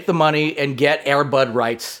fucking make the money and get Air Bud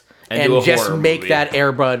rights and just make that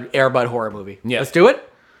Air Bud horror movie. Yeah, let's do it.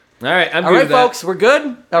 All right, I'm good with that. All right, folks, we're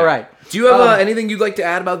good? All right. Do you have anything you'd like to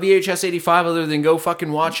add about VHS 85 other than go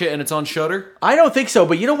fucking watch it and it's on Shudder? I don't think so,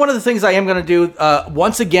 but you know one of the things I am going to do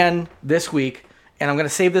once again this week, and I'm going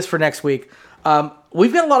to save this for next week,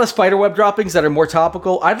 we've got a lot of spiderweb droppings that are more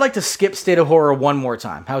topical. I'd like to skip State of Horror one more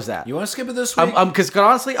time. How's that? You want to skip it this week? Because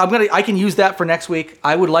honestly, I can use that for next week.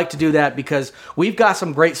 I would like to do that because we've got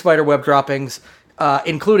some great spiderweb droppings,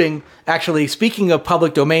 including, actually, speaking of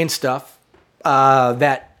public domain stuff,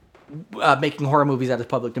 making horror movies out of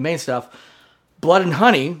public domain stuff. Blood and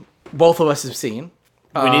Honey, both of us have seen.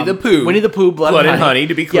 Winnie the Pooh, Blood and Honey,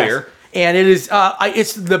 to be clear. Yes. And it is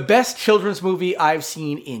it's the best children's movie I've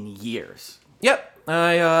seen in years. Yep.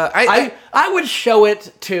 I would show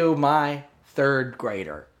it to my third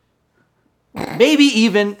grader. Maybe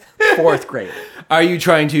even fourth grader. Are you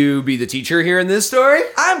trying to be the teacher here in this story?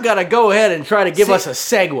 I'm going to go ahead and try to give us a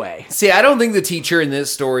segue. See, I don't think the teacher in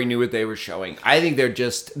this story knew what they were showing. I think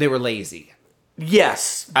they were lazy.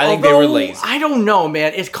 Yes. I think they were lazy. I don't know,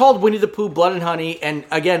 man. It's called Winnie the Pooh, Blood and Honey, and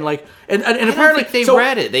again, and apparently I don't think they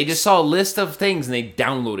read it. They just saw a list of things and they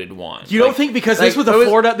downloaded one. You don't think because this was the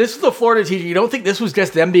Florida teacher, you don't think this was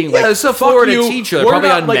just them being like, it's a Florida teacher, they're probably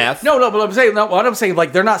on meth. No, but I'm saying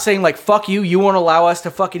like they're not saying like fuck you won't allow us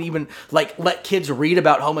to fucking even like let kids read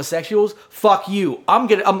about homosexuals. Fuck you. I'm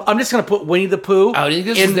just gonna put Winnie the Pooh. Oh, do you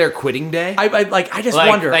think this is their quitting day? I just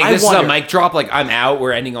wonder. Like this is a mic drop. Like I'm out.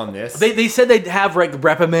 We're ending on this. They said they'd have like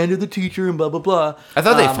reprimanded the teacher and blah blah blah. I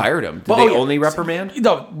thought they fired him. Did they only reprimand?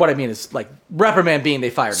 No, what I mean is like reprimand being they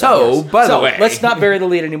fired him. So, by the way, let's not bury the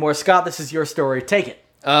lead anymore. Scott, this is your story. Take it.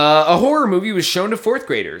 A horror movie was shown to fourth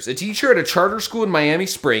graders. A teacher at a charter school in Miami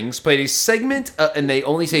Springs played a segment, and they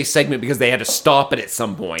only say segment because they had to stop it at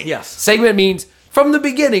some point. Yes. Segment means from the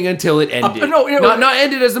beginning until it ended. Not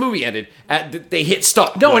ended as the movie ended. They hit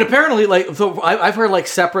stop. No, and apparently, I've heard like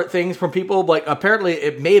separate things from people. Like apparently,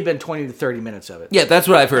 it may have been 20 to 30 minutes of it. Yeah, that's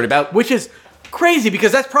what I've heard about. Which is crazy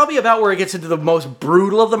because that's probably about where it gets into the most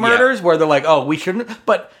brutal of the murders, where they're like, "Oh, we shouldn't."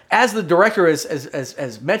 But as the director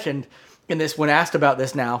has mentioned in this, when asked about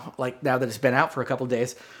this now that it's been out for a couple of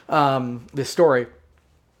days, this story,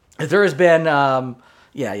 there has been,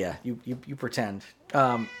 you pretend.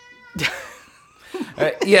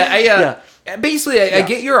 Basically, I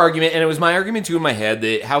get your argument, and it was my argument too in my head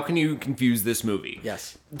that how can you confuse this movie?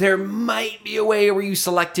 Yes. There might be a way where you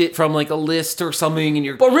select it from like a list or something, and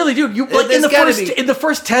you're. But really, dude, you like in the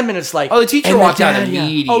first 10 minutes, like the teacher walked out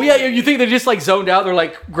immediately. Oh yeah, you think they just like zoned out? They're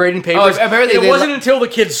like grading papers. Apparently it wasn't until the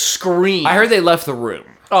kids screamed. I heard they left the room.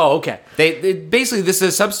 Oh, okay. They basically this is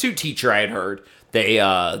a substitute teacher. I had heard. They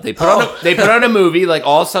put on a movie like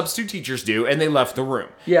all substitute teachers do, and they left the room.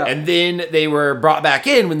 Yeah, and then they were brought back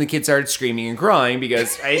in when the kids started screaming and crying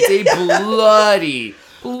because it's a bloody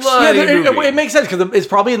movie. It makes sense because it's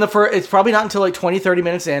probably it's probably not until like 20-30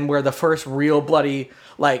 minutes in where the first real bloody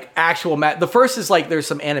like actual the first is like there's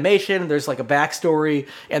some animation, there's like a backstory,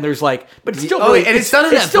 and there's like but it's still and it's done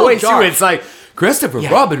in that voice too. It's like Christopher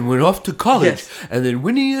Robin went off to college, and then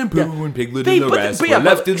Winnie and Pooh and Piglet and the rest were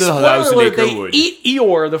left in the house in Acrewood. They eat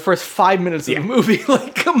Eeyore the first 5 minutes of the movie.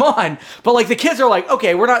 Like, come on. But like the kids are like,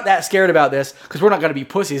 okay, we're not that scared about this because we're not going to be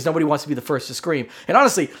pussies. Nobody wants to be the first to scream. And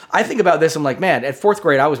honestly, I think about this. I'm like, man, at fourth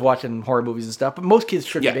grade, I was watching horror movies and stuff, but most kids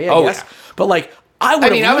shouldn't be. I guess. But like, I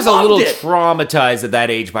was a little traumatized at that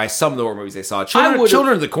age by some of the horror movies I saw.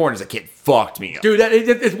 Children of the Corn as a kid fucked me up. Dude,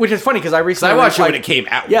 which is funny because I recently... I watched it when it came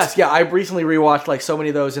out. Yes, yeah, I recently rewatched like so many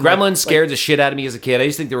of those. And, Gremlins scared the shit out of me as a kid. I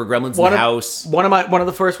used to think there were gremlins in the house. One of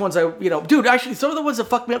the first ones dude, actually some of the ones that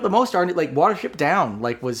fucked me up the most are like Watership Down,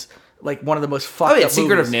 like was like one of the most fucked up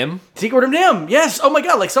Secret movies. of Nim. Secret of Nim, yes. Oh my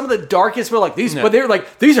god, like some of the darkest were like these, but they're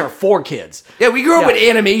like these are for kids. Yeah, we grew up with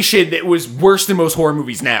animation that was worse than most horror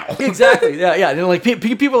movies now. Exactly. Yeah. And like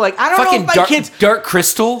people are like, I don't Fucking know if my kids. Dark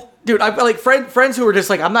Crystal. Dude, I've got like friends who are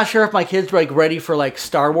just like, I'm not sure if my kids are like ready for like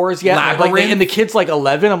Star Wars yet. And the kid's like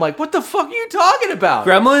 11. I'm like, what the fuck are you talking about?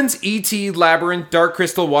 Gremlins, E.T., Labyrinth, Dark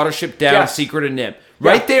Crystal, Watership Down, Secret of Nim.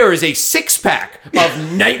 Right there is a 6-pack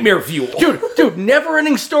of nightmare fuel. Dude,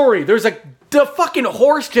 never-ending story. There's the fucking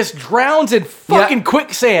horse just drowns in fucking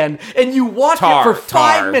quicksand, and you watch it for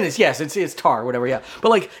 5 minutes. Yes, it's tar, whatever. Yeah, but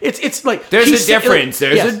like it's like there's a difference.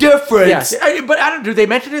 There's a difference. Yes, but I don't. Do they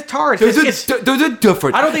mention it's tar? There's a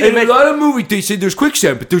difference. I don't think in a lot of movies they say there's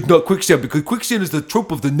quicksand, but there's not quicksand because quicksand is the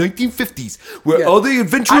trope of the 1950s, where all the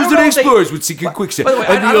adventurers and explorers would seek in quicksand. By the way,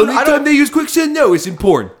 and the only time they use quicksand now is in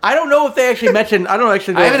porn. I don't know if they actually mentioned. I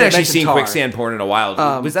haven't actually seen quicksand porn in a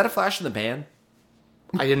while. Was that a flash in the pan?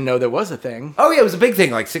 I didn't know there was a thing. Oh yeah, it was a big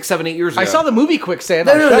thing like 6, 7, 8 years ago. I saw the movie Quicksand.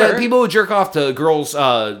 No, people would jerk off to girls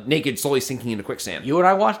naked, slowly sinking into quicksand. You and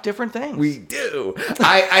I watch different things. We do.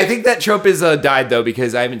 I think that trope is died though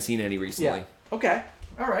because I haven't seen any recently. Yeah. Okay.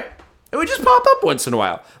 All right. It would just pop up once in a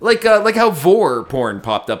while, like how vor porn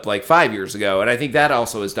popped up like 5 years ago, and I think that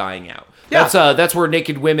also is dying out. Yeah. That's where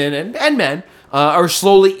naked women and men are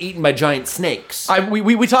slowly eaten by giant snakes.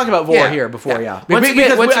 We talked about vor here before,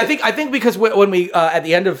 I think because when we at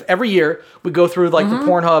the end of every year we go through like the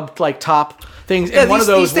Pornhub like top things, and one of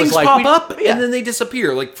those these things was like pop up and then they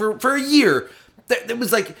disappear. Like for a year, it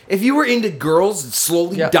was like if you were into girls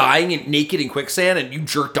slowly dying and naked in quicksand and you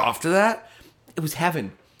jerked off to that, it was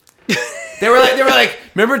heaven. They were like,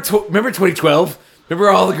 remember 2012? Remember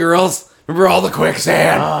all the girls? Remember all the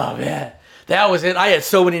quicksand? Oh man. That was it. I had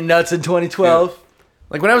so many nuts in 2012. Yeah.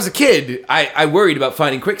 Like when I was a kid, I worried about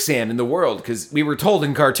finding quicksand in the world because we were told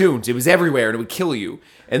in cartoons it was everywhere and it would kill you.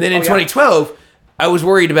 And then in 2012, I was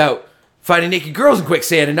worried about finding naked girls in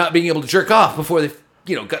quicksand and not being able to jerk off before they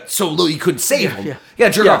got so low you couldn't save them. You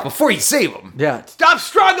gotta jerk off before you save them. Yeah. Stop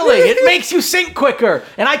struggling. It makes you sink quicker.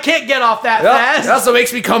 And I can't get off that fast. It also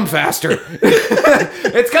makes me come faster.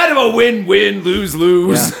 It's kind of a win-win,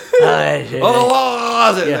 lose-lose.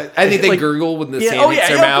 Yeah. I think they gurgle when the sand hits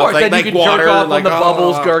their mouth. Like, then you can water, jerk off on the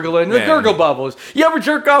bubbles gurgling. The gurgle bubbles. You ever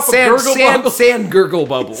jerk off a gurgle bubble? Sand gurgle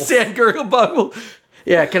bubble. Sand gurgle bubble.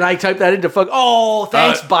 Yeah, can I type that into fuck? Oh,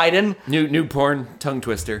 thanks, Biden. New porn tongue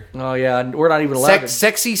twister. Oh yeah, we're not even allowed.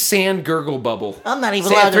 Sexy sand gurgle bubble. I'm not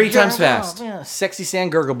even allowed. 3 times fast. Yeah, sexy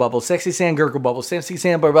sand gurgle bubble. Sexy sand gurgle bubble. Sexy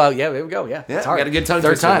sand bubble. Yeah, there we go. Yeah, it's hard. Got a good tongue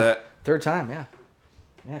twister. Third time. Yeah.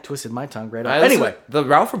 Yeah, twisted my tongue right up. Anyway, the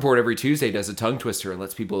Ralph Report every Tuesday does a tongue twister and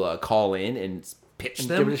lets people call in and pitch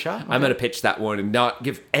them. Give it a shot. Okay. I'm gonna pitch that one and not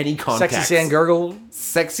give any context. Sexy sand gurgle.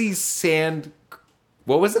 Sexy sand.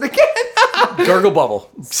 What was it again? Gurgle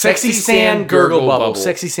bubble. Sexy sand gurgle bubble.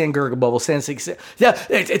 Sexy sand gurgle bubble. Yeah,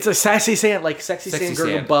 it's a sassy sand, like sexy sand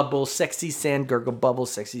gurgle bubble. Sexy sand gurgle bubble.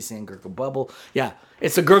 Sexy sand gurgle bubble. Yeah,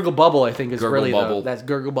 it's a gurgle bubble. I think is gurgle really bubble. That's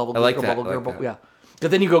gurgle bubble. I like gurgle that. Bubble, I like gurgle, that. Yeah, but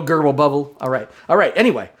then you go gurgle bubble. All right.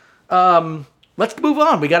 Anyway, let's move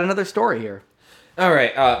on. We got another story here. All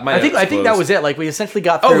right. I think that was it. Like we essentially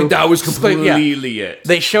got through. Oh, that was completely it.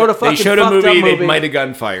 They showed a movie that might have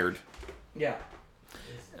gotten fired. Yeah.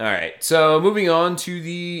 All right, so moving on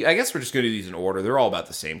to I guess we're just going to do these in order. They're all about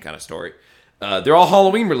the same kind of story. They're all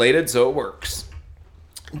Halloween related, so it works.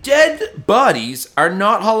 Dead bodies are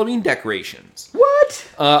not Halloween decorations. What?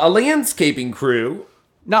 A landscaping crew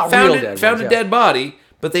found a dead body,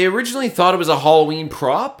 but they originally thought it was a Halloween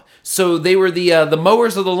prop. So they were the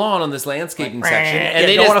mowers of the lawn on this landscaping section, and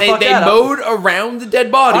they mowed around the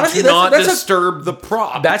dead body to not disturb the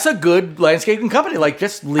prop. That's a good landscaping company. Like,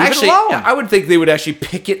 just leave it alone. I would think they would actually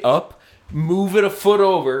pick it up, move it a foot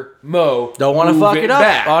over, mow. Don't want to fuck it up.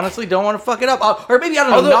 Back. Honestly, don't want to fuck it up. Or maybe, I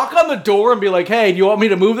don't know, knock on the door and be like, hey, do you want me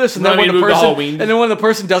to move this? And then when the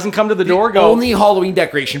person doesn't come to the door, go. Only Halloween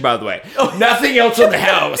decoration, by the way. Nothing else in the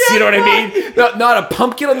house. You know what I mean? Not a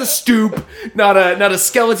pumpkin on the stoop. Not a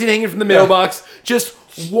skeleton hanging from the mailbox. Just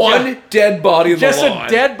one dead body on the lawn. Just a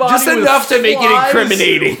dead body. Just enough to make it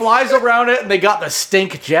incriminating. Flies around it, and they got the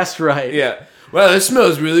stink just right. Yeah. Wow, this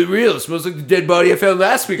smells really real. It smells like the dead body I found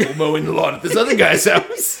last week while mowing the lawn at this other guy's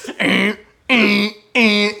house.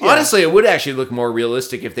 Honestly, it would actually look more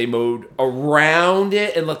realistic if they mowed around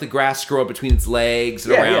it and let the grass grow up between its legs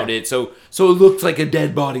and around it. So it looked like a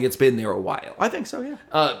dead body. It's been there a while. I think so,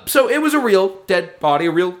 yeah. So it was a real dead body,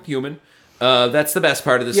 a real human. That's the best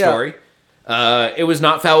part of the story. It was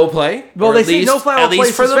not foul play. Well, they say no foul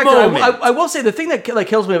play for the suspected. moment. I will say the thing that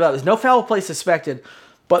kills me about this, no foul play suspected.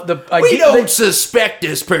 But we don't suspect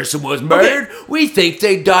this person was murdered. Okay. We think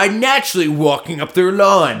they died naturally walking up their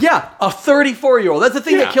lawn. Yeah, a 34-year-old. That's the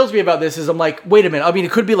thing that kills me about this is I'm like, wait a minute. I mean,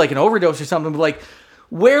 it could be like an overdose or something, but like,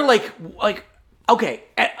 where okay,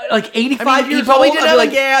 like 85 years old, I'd be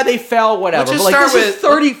like, yeah, they fell, whatever. Let's just but like, start this is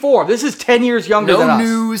 34. This is 10 years younger than us. No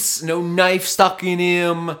noose, no knife stuck in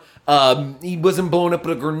him. He wasn't blown up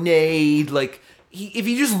with a grenade. Like, if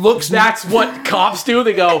he just looks, that's what cops do.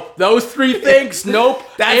 They go, those three things. Nope,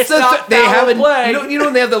 that's they have a play. You know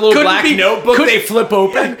when they have the little black notebook they flip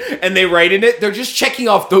open and they write in it. They're just checking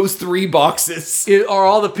off those 3 boxes. Are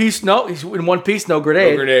all the piece? No, he's in one piece. No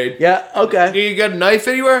grenade. No grenade. Yeah. Okay. You got a knife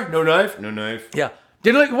anywhere? No knife. No knife. Yeah.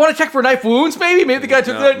 Did you want to check for knife wounds? Maybe the guy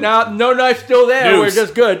took it. No knife still there. Noose. We're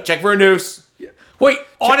just good. Check for a noose. Wait,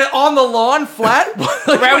 on the lawn, flat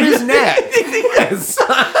around his neck. Yes.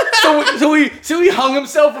 So he hung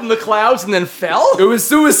himself from the clouds and then fell. It was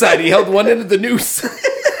suicide. He held one end of the noose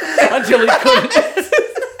until he couldn't.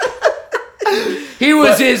 He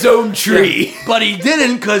was his own tree, but he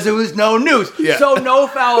didn't because there was no noose. Yeah. So no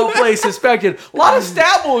foul play suspected. A lot of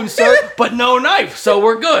stab wounds, sir, but no knife. So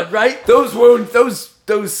we're good, right? Those wounds,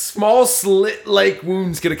 those small slit-like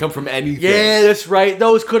wounds could have come from anything. Yeah, that's right.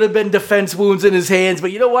 Those could have been defense wounds in his hands.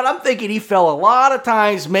 But you know what? I'm thinking he fell a lot of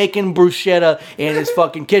times making bruschetta in his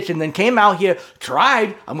fucking kitchen. Then came out here,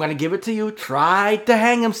 tried, I'm going to give it to you, tried to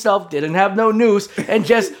hang himself, didn't have no noose, and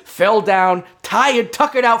just fell down, tired,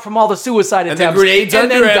 tuckered out from all the suicide attempts. And the grenades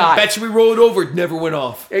and under him. Bet you we rolled over, it never went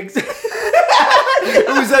off. Exactly. It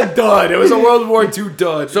was a dud. It was a World War II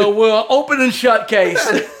dud. So we're open and shut case.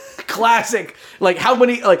 Classic. Like, how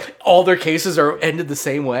many, like, all their cases are ended the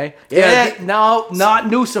same way? Yeah, no, not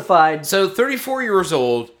noosified. So, 34 years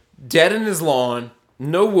old, dead in his lawn,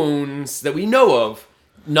 no wounds that we know of,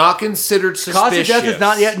 not considered suspicious. Cause of death is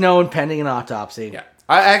not yet known, pending an autopsy. Yeah.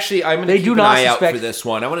 I'm going to keep an eye out for this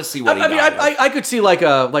one. I want to see what he died of. I could see like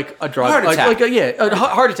a drug heart attack. A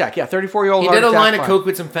heart attack. Yeah, 34-year-old. He heart did a attack, line of coke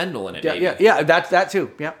with some fentanyl in it. Yeah. That's that too.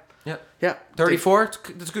 Yeah. 34.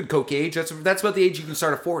 That's a good coke age. That's about the age you can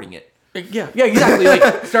start affording it. Yeah, exactly.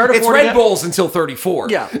 Like start it's Red Bulls until 34.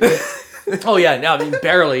 Yeah. Oh yeah, no, I mean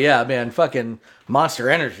barely. Yeah, man, fucking Monster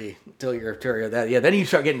Energy until you're that. Yeah, then you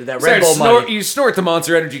start getting to that Red Bull money. You snort the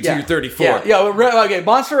Monster Energy till you're 34. Yeah. Okay,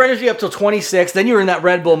 Monster Energy up till 26. Then you're in that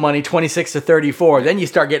Red Bull money, 26 to 34. Then you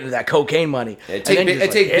start getting to that cocaine money. I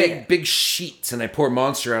take big sheets and I pour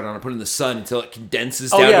Monster out on it, put it in the sun until it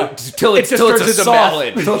condenses down until it's a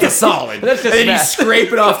solid. Until it's a solid. And then you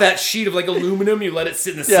scrape it off that sheet of like aluminum. You let it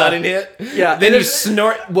sit in the sun and hit. Yeah. Then you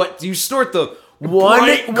snort what? You snort the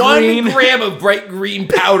one gram of bright green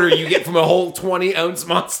powder you get from a whole 20-ounce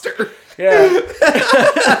Monster. Yeah.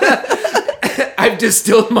 I've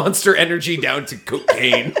distilled Monster Energy down to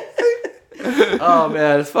cocaine. Oh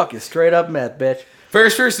man, it's fucking straight up meth, bitch.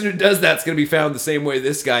 First person who does that's going to be found the same way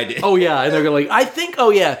this guy did. Oh yeah, and they're going to like, I think, oh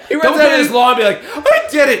yeah. He runs out of his law and be like, I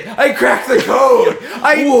did it! I cracked the code!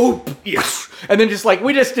 Whoop! Yes. And then just like,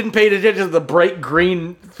 we just didn't pay attention to the bright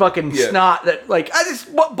green fucking snot that like,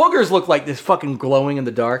 what boogers look like this fucking glowing in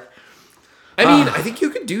the dark. I mean, I think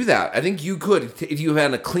you could do that. I think you could, if you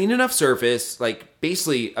had a clean enough surface, like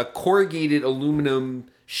basically a corrugated aluminum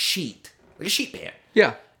sheet, like a sheet pan.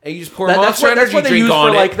 Yeah. And you just pour Monster Energy drink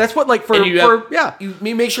on it. That's what like for you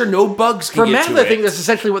make sure no bugs can get to it. For meth, I think that's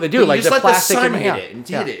essentially what they do. But like you just the plastic let the sun hit it and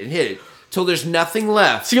hit it. Till there's nothing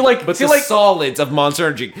left. So you like, but the solids of Monster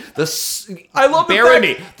Energy. I love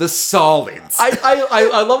the solids.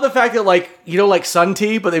 I love the fact that like, you know, like sun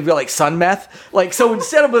tea, but they've got like sun meth. Like, so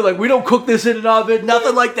instead of like, we don't cook this in an oven,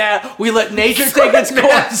 nothing like that. We let nature take its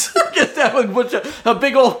course. Just have a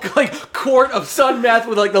big old like quart of sun meth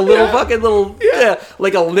with like the little fucking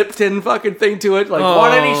like a Lipton fucking thing to it. Like,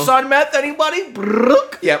 want any sun meth? Anybody?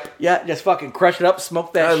 Yep. Yeah, just fucking crush it up,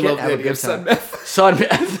 smoke that shit. I love the idea of sun meth. Sun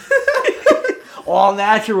meth. All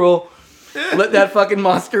natural. Let that fucking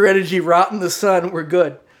Monster Energy rot in the sun. We're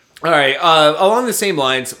good. All right. Along the same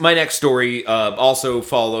lines, my next story also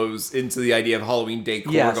follows into the idea of Halloween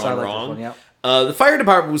decor gone wrong. The fire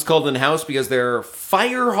department was called in house because their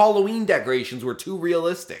fire Halloween decorations were too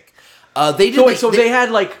realistic. They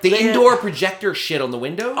had like the indoor projector shit on the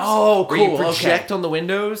windows. Oh, cool. Where you project on the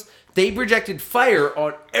windows. They projected fire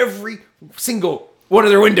on every single one of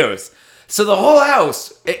their windows. So the whole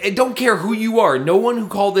house, I don't care who you are, no one who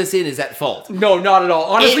called this in is at fault. No, not at all.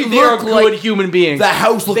 Honestly, they are good human beings. The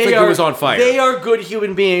house looked like it was on fire. They are good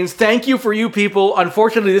human beings. Thank you for you people.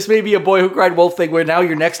 Unfortunately, this may be a boy who cried wolf thing where now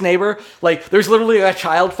your next neighbor, like, there's literally a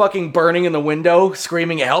child fucking burning in the window,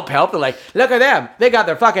 screaming, help, help. They're like, look at them. They got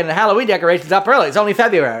their fucking Halloween decorations up early. It's only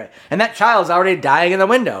February. And that child's already dying in the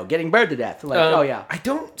window, getting burned to death. Like, oh yeah. I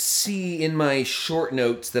don't see in my short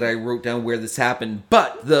notes that I wrote down where this happened,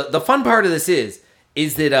 but the fun part of this is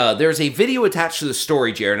that there's a video attached to the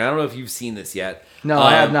story, Jared. I don't know if you've seen this yet. No,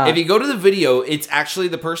 I have not. If you go to the video, it's actually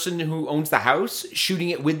the person who owns the house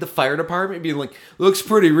shooting it with the fire department, being like, looks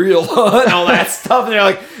pretty real, and all that stuff. And they're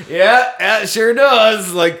like, yeah, it sure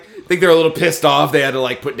does. Like, I think they're a little pissed off. They had to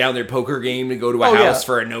like put down their poker game to go to a house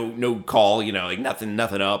for a no call, like nothing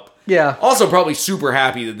up. Yeah. Also, probably super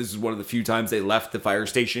happy that this is one of the few times they left the fire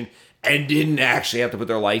station and didn't actually have to put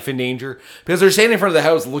their life in danger, because they're standing in front of the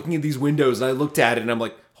house looking at these windows, and I looked at it and I'm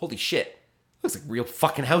like, holy shit, looks like a real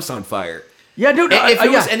fucking house on fire. Yeah, dude. If it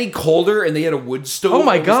was any colder and they had a wood stove, oh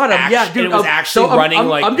my god, dude, it was actually running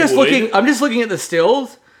I'm just wood. I'm just looking at the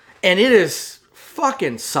stills, and it is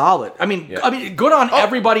fucking solid. I mean, good on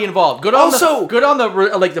everybody involved. Good on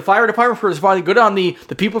the fire department for responding. Good on the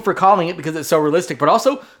people for calling it because it's so realistic. But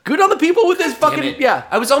also good on the people with this fucking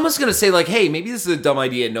I was almost gonna say like, hey, maybe this is a dumb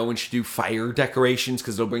idea. No one should do fire decorations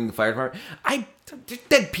because they'll bring the fire department. There's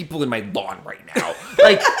dead people in my lawn right now.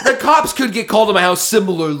 Like the cops could get called to my house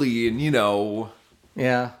similarly, and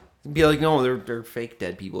yeah. Be like, no, they're fake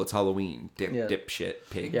dead people. It's Halloween. Dipshit.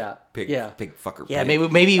 Pig. Pig fucker. Yeah,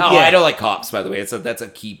 pig. maybe. Oh, I don't like cops, by the way. That's a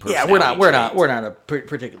key personality. Yeah, we're not a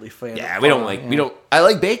particularly fan. Yeah, we don't. I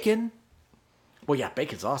like bacon. Well, yeah,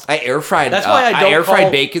 bacon's awesome. I air fried. That's why I air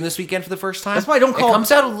fried bacon this weekend for the first time. That's why I don't call. It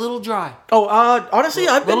comes out a little dry. Oh, honestly,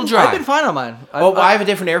 I've been fine on mine. I have a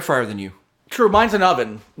different air fryer than you. True, mine's an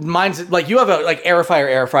oven. Mine's like you have a like air fryer.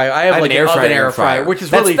 I have like an air fryer, which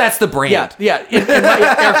is that's the brand. Yeah. In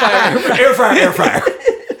my air fryer.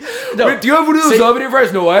 No, wait, do you have one of those oven air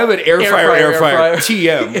fryers? No, I have an air fryer.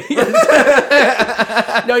 TM.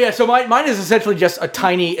 No, yeah. So mine is essentially just a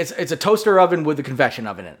tiny. It's a toaster oven with a convection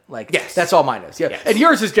oven in it. Like that's all mine is. Yeah, and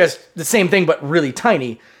yours is just the same thing but really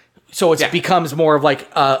tiny. So it becomes more of like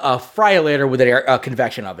a fryolator with a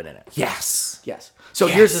convection oven in it. Yes. So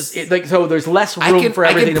yours is so there's less room for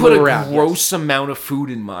everything to move around. I can put a gross amount of food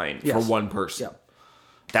in mine for one person. Yeah.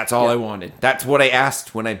 That's all I wanted. That's what I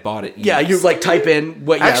asked when I bought it. Yeah, you like type in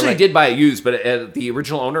what. I actually did buy it used, but the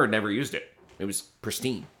original owner had never used it. It was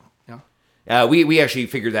pristine. Yeah. We actually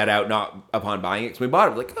figured that out not upon buying it, because we bought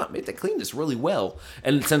it. We're like, oh, they clean this really well.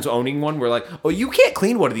 And since owning one, we're like, oh, you can't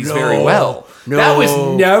clean one of these very well. No, that was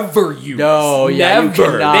never used. No, never. You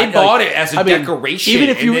cannot. They bought it as a decoration. Even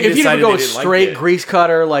if you go straight grease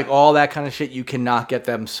cutter, like all that kind of shit, you cannot get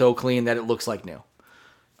them so clean that it looks like new,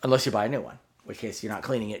 unless you buy a new one. In which case, you're not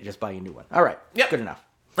cleaning it, just buying a new one. All right. Yep. Good enough.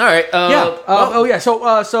 All right.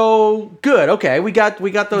 So good. Okay, we got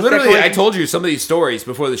those. Literally, I told you some of these stories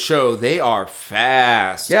before the show. They are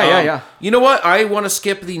fast. Yeah. You know what? I want to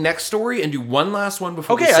skip the next story and do one last one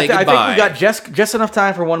before we say goodbye. I think we got just enough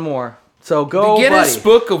time for one more. So go, the Guinness buddy.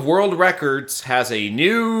 Book of World Records has a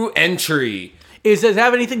new entry. Does it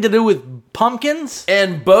have anything to do with pumpkins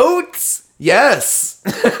and boats? Yes.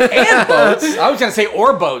 And boats. I was gonna say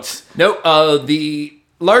or boats. No. The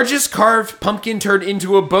largest carved pumpkin turned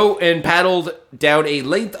into a boat and paddled down a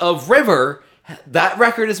length of river. That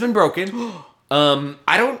record has been broken. I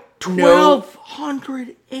don't know.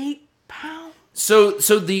 1,208 pounds. So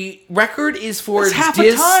the record is for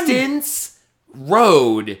distance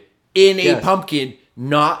rowed in a pumpkin,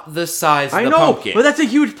 not the size of the pumpkin. But that's a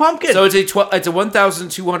huge pumpkin. So it's a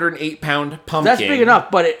 1,208 pound pumpkin. That's big enough,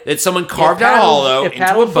 but that someone carved out hollow into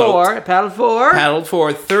a boat. It paddled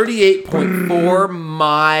for 38.4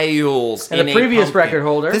 miles. And the previous record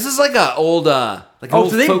holder. This is like an old so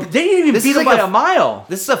they didn't even beat it by a mile.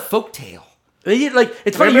 This is a folk tale.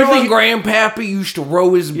 It's funny. Remember when Grandpappy used to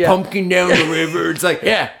row his pumpkin down the river? It's like,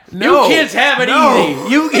 you kids have it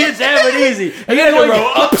easy. You kids have it easy. And then they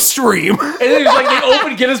row upstream. And then it's like they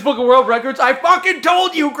open Guinness Book of World Records. I fucking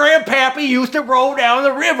told you, Grandpappy used to row down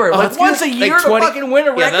the river once a year to fucking win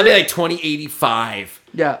a record. Yeah, that'd be like 2085.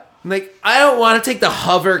 Yeah. I'm like, I don't want to take the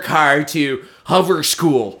hover car to hover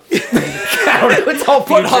school. I don't know. It's all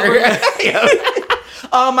future.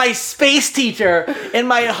 My space teacher in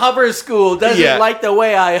my hover school doesn't like the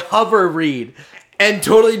way I hover read. And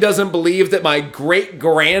totally doesn't believe that my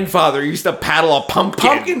great-grandfather used to paddle a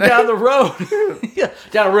pumpkin down the road.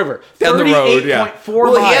 Down a river. Down the road, 38.4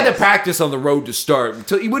 Well, miles. he had to practice on the road to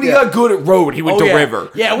start. When he got good at road, he went to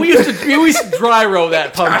river. Yeah, we used to dry row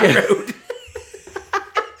that pumpkin.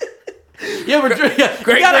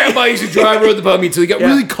 Great grandpa used to drive around the pumpkin until he got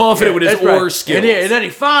really confident with his oar skills. And then he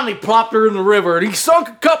finally plopped her in the river, and he sunk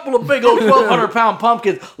a couple of big old 1,200-pound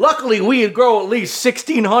pumpkins. Luckily, we'd grow at least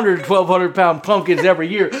 1,600, 1,200-pound pumpkins every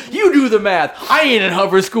year. You do the math. I ain't in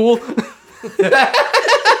hover school.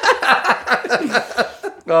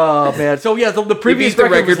 Oh, man. So, yeah, the previous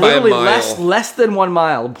record was literally less than 1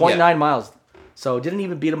 mile, 0.9 miles. So, didn't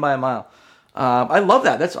even beat him by a mile. I love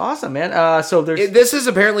that. That's awesome, man. So there's this has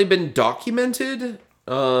apparently been documented.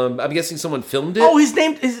 I'm guessing someone filmed it. Oh, his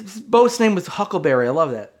boat's name was Huckleberry. I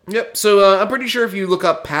love that. Yep. So I'm pretty sure if you look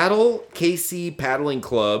up Paddle KC Paddling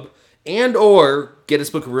Club and or Guinness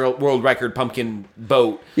Book of World Record pumpkin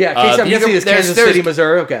boat. Yeah, I'm guessing it's Kansas City,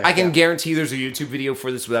 Missouri. Okay. I can guarantee there's a YouTube video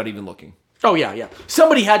for this without even looking. Oh, yeah.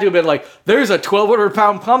 Somebody had to have been like, there's a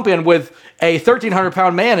 1,200-pound pumpkin with a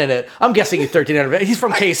 1,300-pound man in it. I'm guessing he's 1,300. He's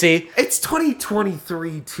from KC. It's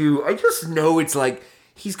 2023, too. I just know it's like,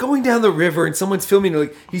 he's going down the river and someone's filming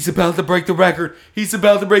like, he's about to break the record. He's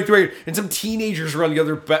about to break the record. And some teenagers are on the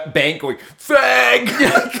other bank going, fag!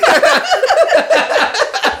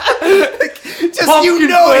 Just, pumpkin you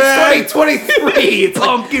know fag. It's 2023. It's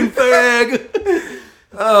pumpkin fag.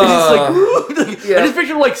 I just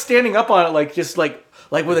picture like standing up on it, like just like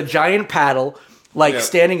with a giant paddle,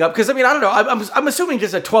 standing up. Because I mean, I don't know. I'm assuming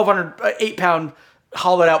just a 8-pound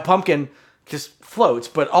hollowed out pumpkin just floats.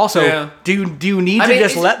 But also, do you need to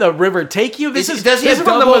just let the river take you? Does he have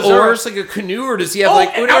double oars like a canoe, or does he have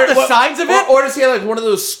out the sides of it, or does he have like one of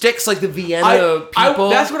those sticks like the Vienna people?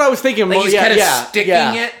 That's what I was thinking. Like he's kind of sticking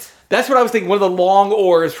it. That's what I was thinking. One of the long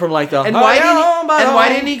oars from like the. And why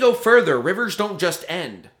didn't he go further? Rivers don't just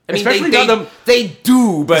end. I mean, they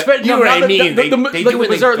do, but you know what I mean. They do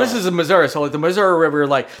Missouri. This is in Missouri, so like the Missouri River,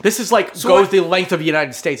 like this is like goes the length of the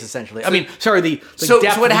United States essentially. I mean, sorry, the depth so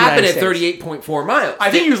what of happened at 38.4 miles? I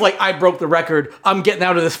think he was like, I broke the record. I'm getting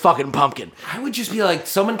out of this fucking pumpkin. I would just be like,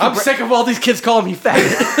 I'm sick of all these kids calling me fat.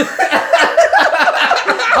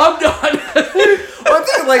 I'm done. I'm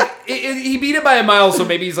thinking like he beat it by a mile, so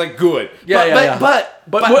maybe he's like good.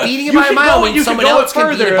 But beating it by a mile means someone else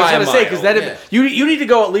can beat it by a mile. Because then you need to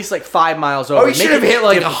go at least like 5 miles over. Oh, you should have hit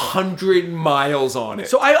like 100 miles on it.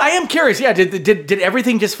 So I am curious. Yeah, did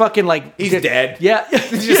everything just fucking like he's dead? Yeah,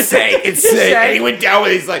 just say it's sick. And he went down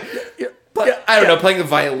with. He's like, I don't know, playing the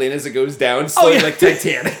violin as it goes down, slowly like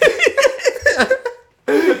Titanic.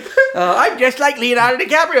 I'm just like Leonardo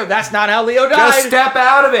DiCaprio. That's not how Leo died. Just step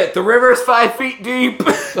out of it. The river's 5 feet deep.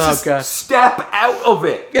 Just step out of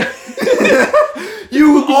it.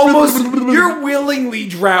 You're willingly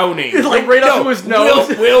drowning. It's like right up to his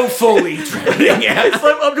nose. Willfully drowning. Yeah. It's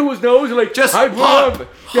like up to his nose and like, just hop.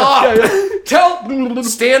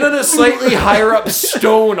 Stand on a slightly higher up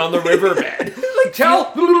stone on the riverbed. Like,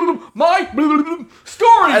 tell my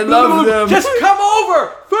story. I love them. Just come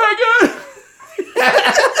over, faggot.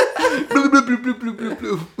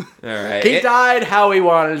 All right. He died how he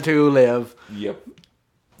wanted to live. Yep.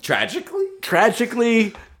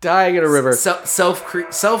 Tragically dying in a river.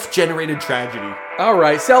 Self-generated tragedy. All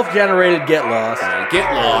right, self-generated. Get lost.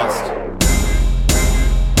 Get lost.